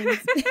questions.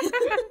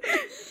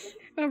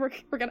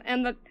 We're gonna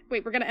end the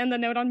We're gonna end the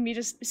note on me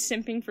just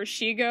simping for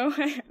She-Go.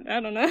 I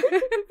don't know.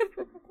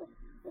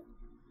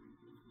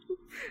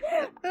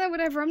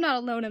 Whatever, I'm not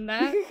alone in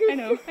that.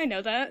 I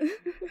know that.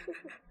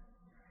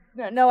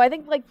 No, I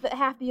think like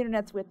half the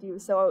internet's with you,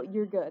 so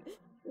you're good.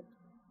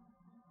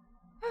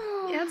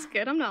 Yeah, that's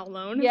good. I'm not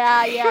alone.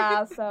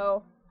 Yeah.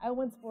 So I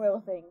wouldn't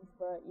spoil things,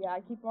 but yeah,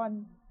 I keep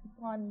on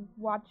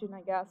watching,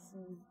 I guess,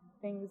 and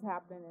things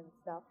happen and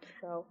stuff.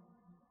 So.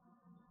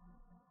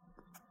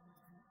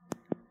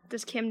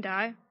 Does Kim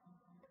die?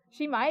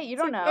 She might. You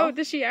don't know. Oh,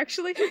 does she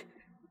actually?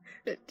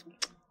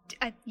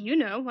 You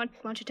know. Why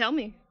don't you tell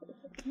me?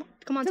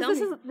 Come on, tell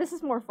me. This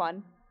is more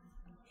fun.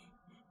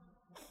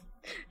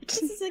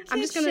 This is a I'm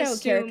kid just gonna show.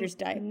 assume Characters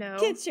die. No.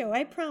 Kid show.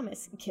 I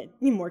promise.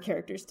 More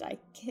characters die.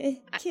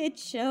 Kid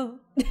show.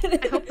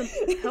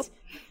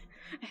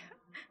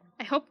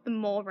 I hope the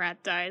mole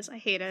rat dies. I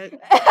hate it.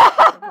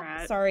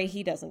 Rat. Sorry,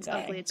 he doesn't It's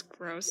die. ugly. It's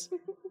gross.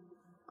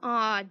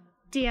 Aw,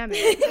 damn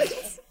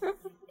it.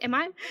 Am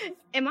I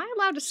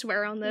allowed to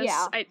swear on this?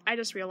 Yeah. I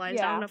just realized.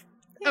 Yeah. I don't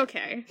know.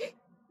 Okay.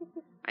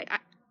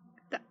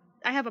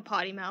 I have a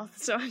potty mouth,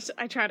 so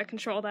I try to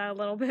control that a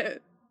little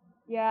bit.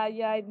 Yeah,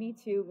 me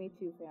too,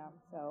 fam.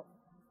 So,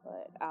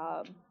 but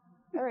all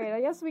right,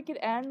 I guess we could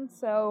end.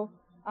 So,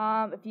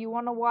 if you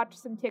want to watch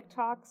some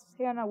TikToks,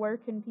 Hannah, where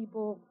can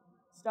people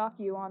stalk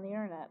you on the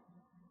internet?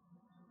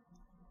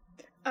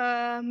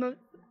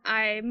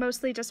 I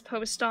mostly just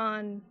post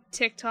on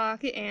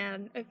TikTok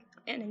and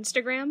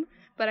Instagram,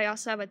 but I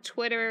also have a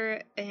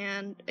Twitter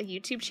and a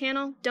YouTube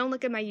channel. Don't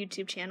look at my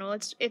YouTube channel;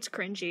 it's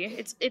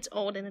cringy. It's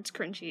old and it's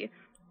cringy.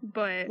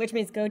 But which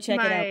means go check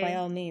it out by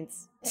all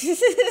means.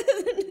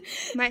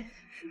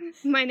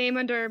 my name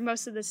under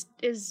most of this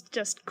is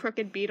just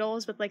Crooked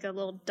Beetles with like a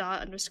little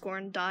dot underscore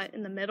and dot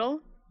in the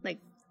middle. Like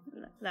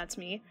that's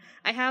me.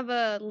 I have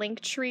a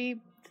Linktree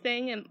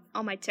thing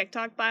on my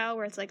TikTok bio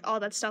where it's like all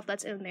that stuff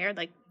that's in there.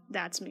 Like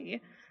that's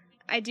me.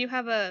 I do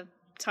have a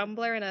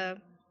Tumblr and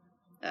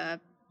I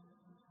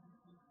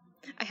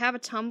have a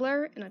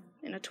Tumblr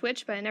and a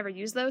Twitch, but I never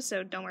use those,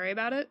 so don't worry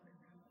about it.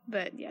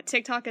 But yeah,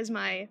 TikTok is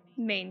my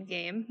main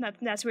game.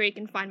 That's where you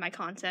can find my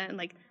content and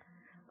like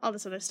all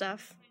this other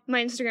stuff.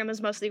 My Instagram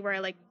is mostly where I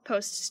like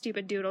post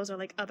stupid doodles or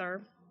like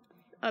other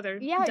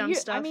dumb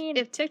stuff. I mean,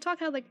 if TikTok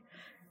had like,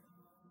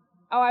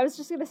 oh, I was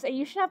just gonna say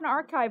you should have an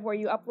archive where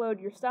you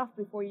upload your stuff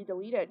before you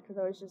delete it, because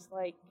I was just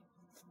like,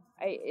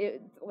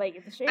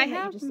 it's a shame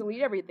that you just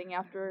delete everything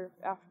after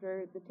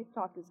the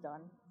TikTok is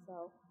done.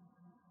 So,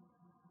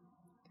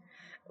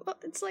 well,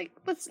 it's like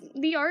what's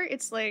the art?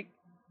 It's like.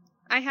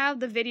 I have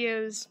the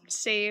videos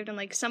saved, and,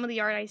 like, some of the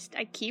art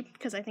I keep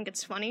because I think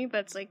it's funny, but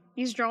it's, like,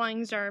 these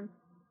drawings are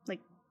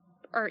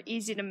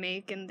easy to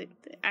make, and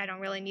I don't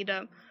really need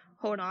to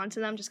hold on to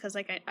them just because,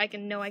 like, I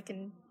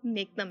can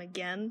make them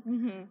again.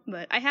 Mm-hmm.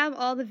 But I have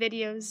all the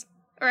videos,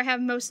 or I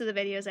have most of the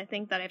videos, I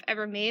think, that I've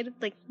ever made.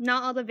 Like,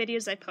 not all the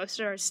videos I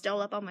posted are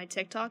still up on my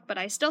TikTok, but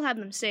I still have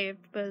them saved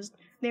because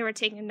they were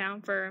taken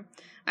down for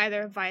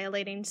either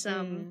violating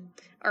some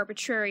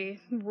arbitrary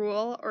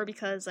rule, or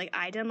because, like,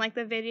 I didn't like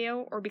the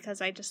video, or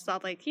because I just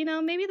thought, like,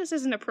 maybe this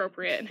isn't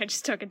appropriate, and I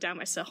just took it down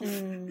myself.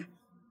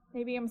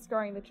 Maybe I'm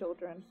scarring the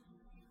children.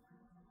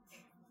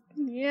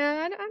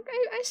 Yeah,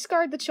 I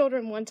scarred the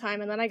children one time,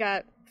 and then I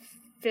got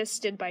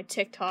fisted by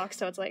TikTok,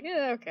 so it's like,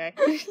 okay.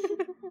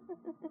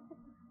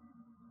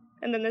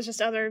 And then there's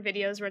just other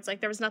videos where it's like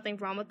there was nothing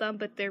wrong with them,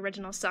 but the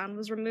original sound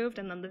was removed,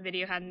 and then the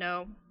video had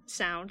no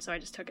sound, so I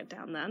just took it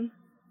down then.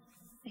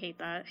 I hate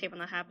that. I hate when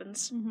that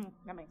happens. Mm-hmm.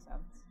 That makes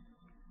sense.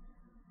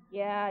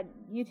 Yeah,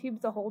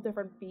 YouTube's a whole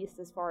different beast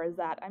as far as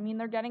that. I mean,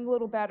 they're getting a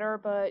little better,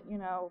 but,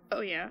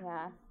 Oh, yeah.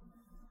 Yeah.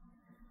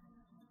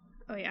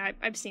 Oh yeah,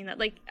 I've seen that.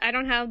 Like, I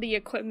don't have the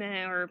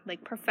equipment or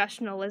like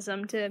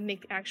professionalism to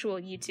make actual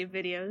YouTube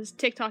videos.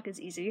 TikTok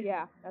is easy.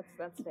 Yeah,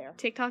 that's fair.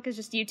 TikTok is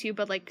just YouTube,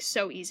 but like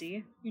so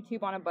easy.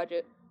 YouTube on a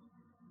budget.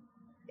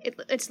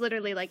 It's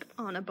literally like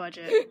on a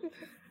budget.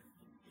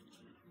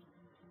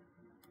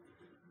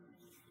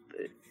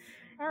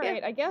 All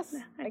right, I guess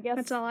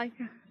that's all I.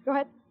 Go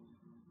ahead.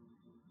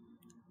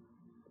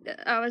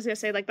 I was gonna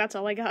say, like, that's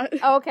all I got.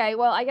 Okay,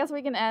 well, I guess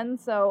we can end.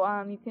 So,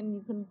 you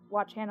can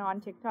watch Hannah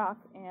on TikTok,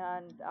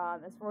 and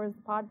as far as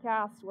the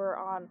podcast, we're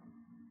on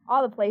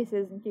all the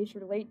places. In case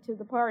you're late to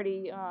the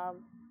party,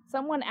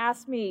 someone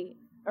asked in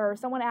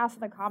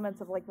the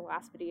comments of like the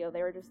last video,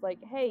 they were just like,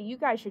 "Hey, you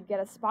guys should get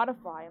a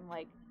Spotify." I'm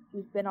like,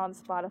 "We've been on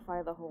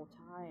Spotify the whole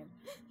time.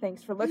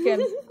 Thanks for looking."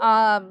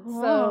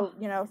 So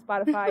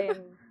Spotify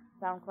and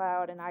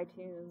SoundCloud and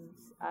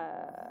iTunes.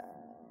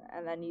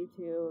 And then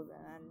YouTube,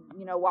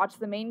 and watch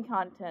the main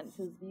content,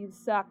 because views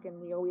suck, and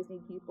we always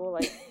need people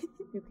like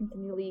who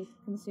continually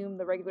consume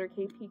the regular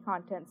KP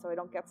content, so I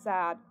don't get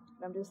sad.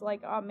 And I'm just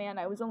like, oh man,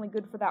 I was only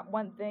good for that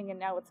one thing, and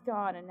now it's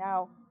gone, and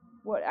now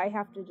what? I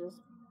have to just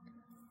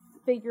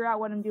figure out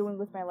what I'm doing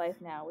with my life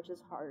now, which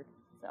is hard.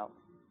 So,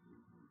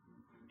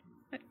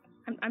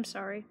 I'm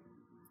sorry.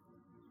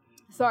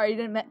 Sorry, I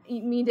didn't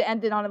mean to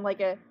end it on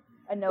like a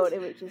note.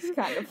 It was just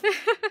kind of.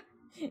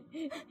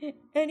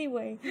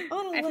 Anyway,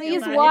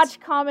 please watch,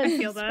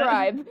 comment,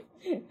 subscribe.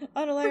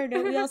 On a lighter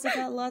note, we also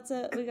got lots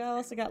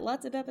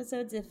of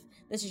episodes. If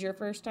this is your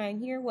first time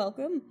here,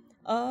 welcome.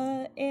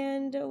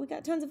 And we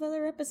got tons of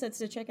other episodes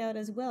to check out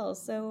as well.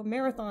 So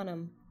marathon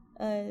them.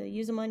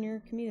 Use them on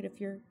your commute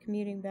if you're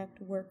commuting back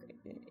to work.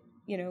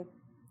 Do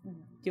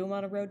them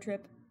on a road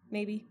trip,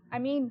 maybe. I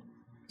mean,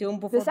 do them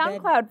before the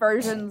SoundCloud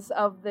versions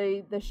of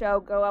the show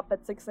go up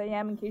at 6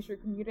 a.m. in case you're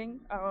commuting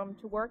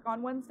to work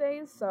on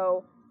Wednesdays.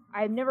 So.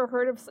 I've never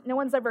heard of. No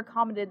one's ever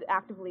commented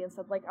actively and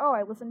said like, "Oh,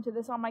 I listened to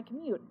this on my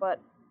commute." But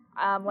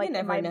like, you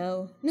never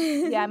know.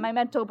 Yeah, in my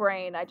mental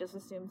brain, I just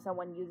assume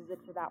someone uses it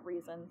for that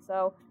reason.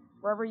 So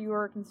wherever you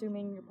are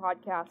consuming your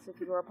podcast, if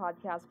you are a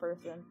podcast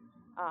person,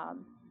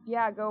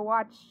 go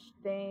watch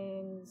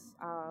things.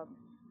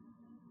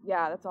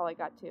 Yeah, that's all I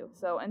got too.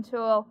 So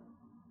until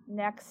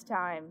next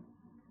time,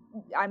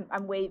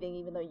 I'm waving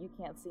even though you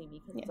can't see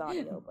me because it's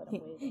audio, but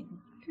I'm waving.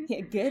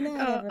 Yeah, good night,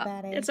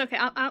 everybody. It's okay.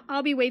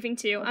 I'll be waving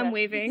too. Okay. I'm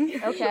waving.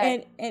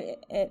 Okay.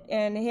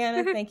 And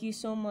Hannah, thank you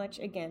so much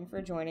again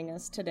for joining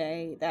us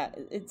today. That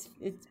it's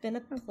been a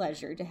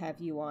pleasure to have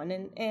you on.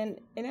 And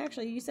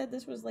actually, you said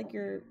this was like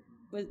your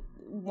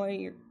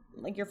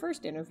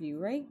first interview,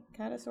 right?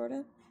 Kind of, sort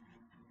of.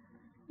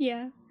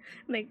 Yeah,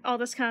 like all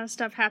this kind of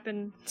stuff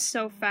happened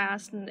so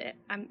fast, and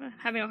I'm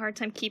having a hard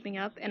time keeping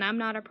up. And I'm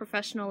not a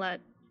professional at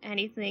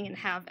anything and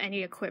have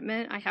any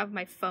equipment. I have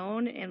my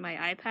phone and my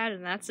iPad,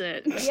 and that's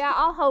it. Yeah,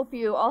 I'll help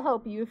you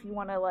if you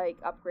want to like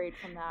upgrade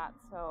from that.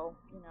 So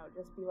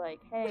just be like,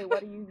 hey, what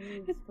do you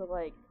use for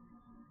like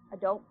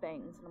adult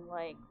things? And I'm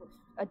like,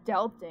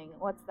 adulting,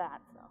 what's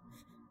that?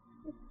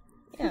 So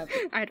yeah,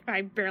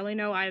 I barely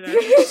know either.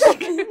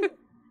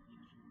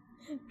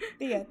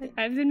 Yeah,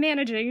 I've been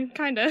managing,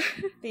 kind of.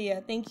 Yeah,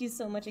 thank you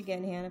so much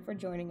again, Hannah, for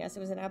joining us. It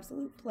was an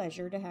absolute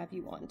pleasure to have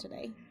you on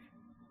today.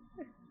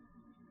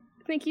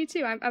 Thank you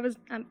too.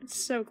 I'm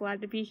so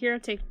glad to be here.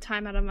 Take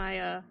time out of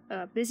my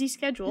busy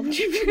schedule.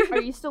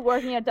 Are you still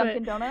working at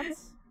Dunkin'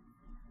 Donuts?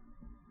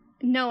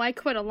 No, I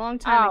quit a long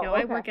time ago.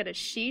 Okay. I work at a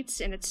Sheetz,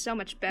 and it's so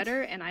much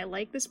better. And I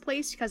like this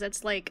place because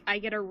it's like I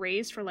get a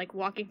raise for like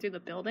walking through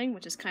the building,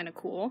 which is kind of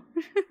cool.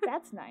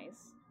 That's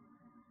nice.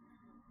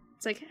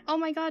 It's like, oh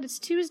my god, it's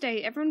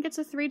Tuesday. Everyone gets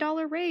a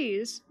 $3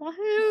 raise.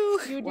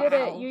 Woohoo! You did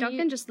it.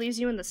 Dunkin' just leaves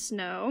you in the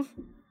snow.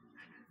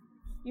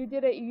 You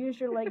did it. You used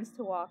your legs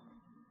to walk.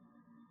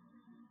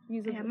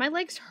 Yeah, my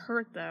legs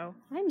hurt though.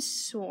 I'm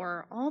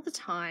sore all the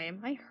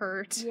time. I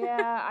hurt.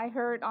 Yeah, I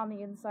hurt on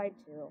the inside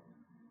too.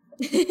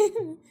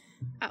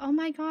 Oh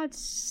my god,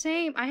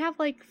 same. I have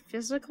like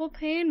physical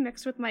pain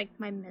mixed with my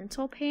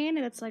mental pain,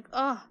 and it's like,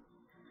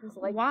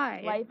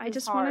 why? Life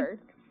is hard.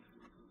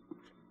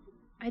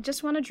 I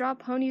just want to draw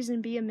ponies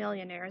and be a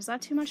millionaire. Is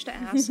that too much to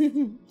ask?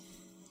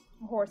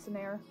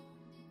 Horsenaire.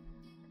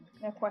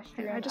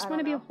 Equestrian. I just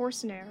want to be a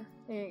horsenaire.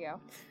 There you go.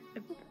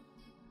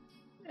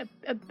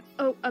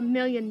 A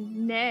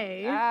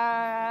millionaire.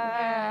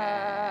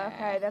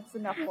 Okay, that's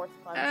enough horse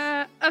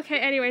puns. Okay,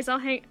 anyways, I'll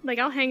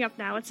hang up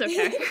now. It's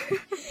okay.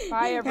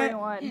 Bye,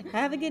 everyone.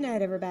 Have a good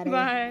night, everybody.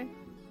 Bye.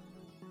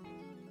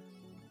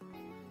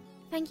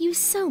 Thank you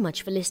so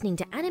much for listening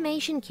to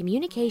Animation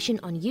Communication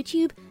on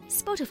YouTube,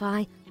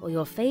 Spotify, or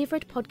your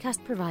favorite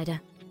podcast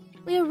provider.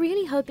 We are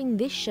really hoping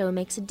this show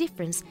makes a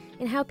difference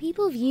in how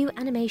people view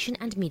animation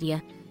and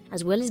media,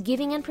 as well as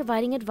giving and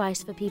providing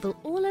advice for people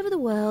all over the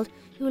world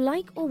who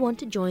like or want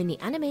to join the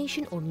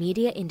animation or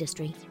media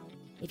industry.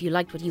 If you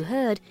liked what you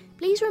heard,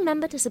 please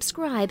remember to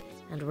subscribe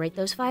and rate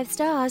those 5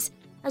 stars,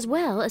 as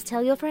well as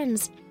tell your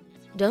friends.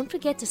 Don't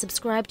forget to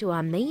subscribe to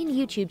our main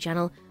YouTube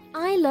channel,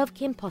 I Love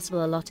Kim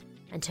Possible a Lot,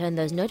 and turn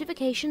those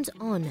notifications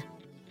on.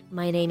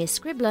 My name is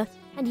Scribbler,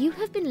 and you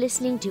have been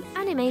listening to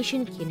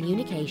Animation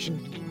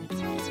Communication.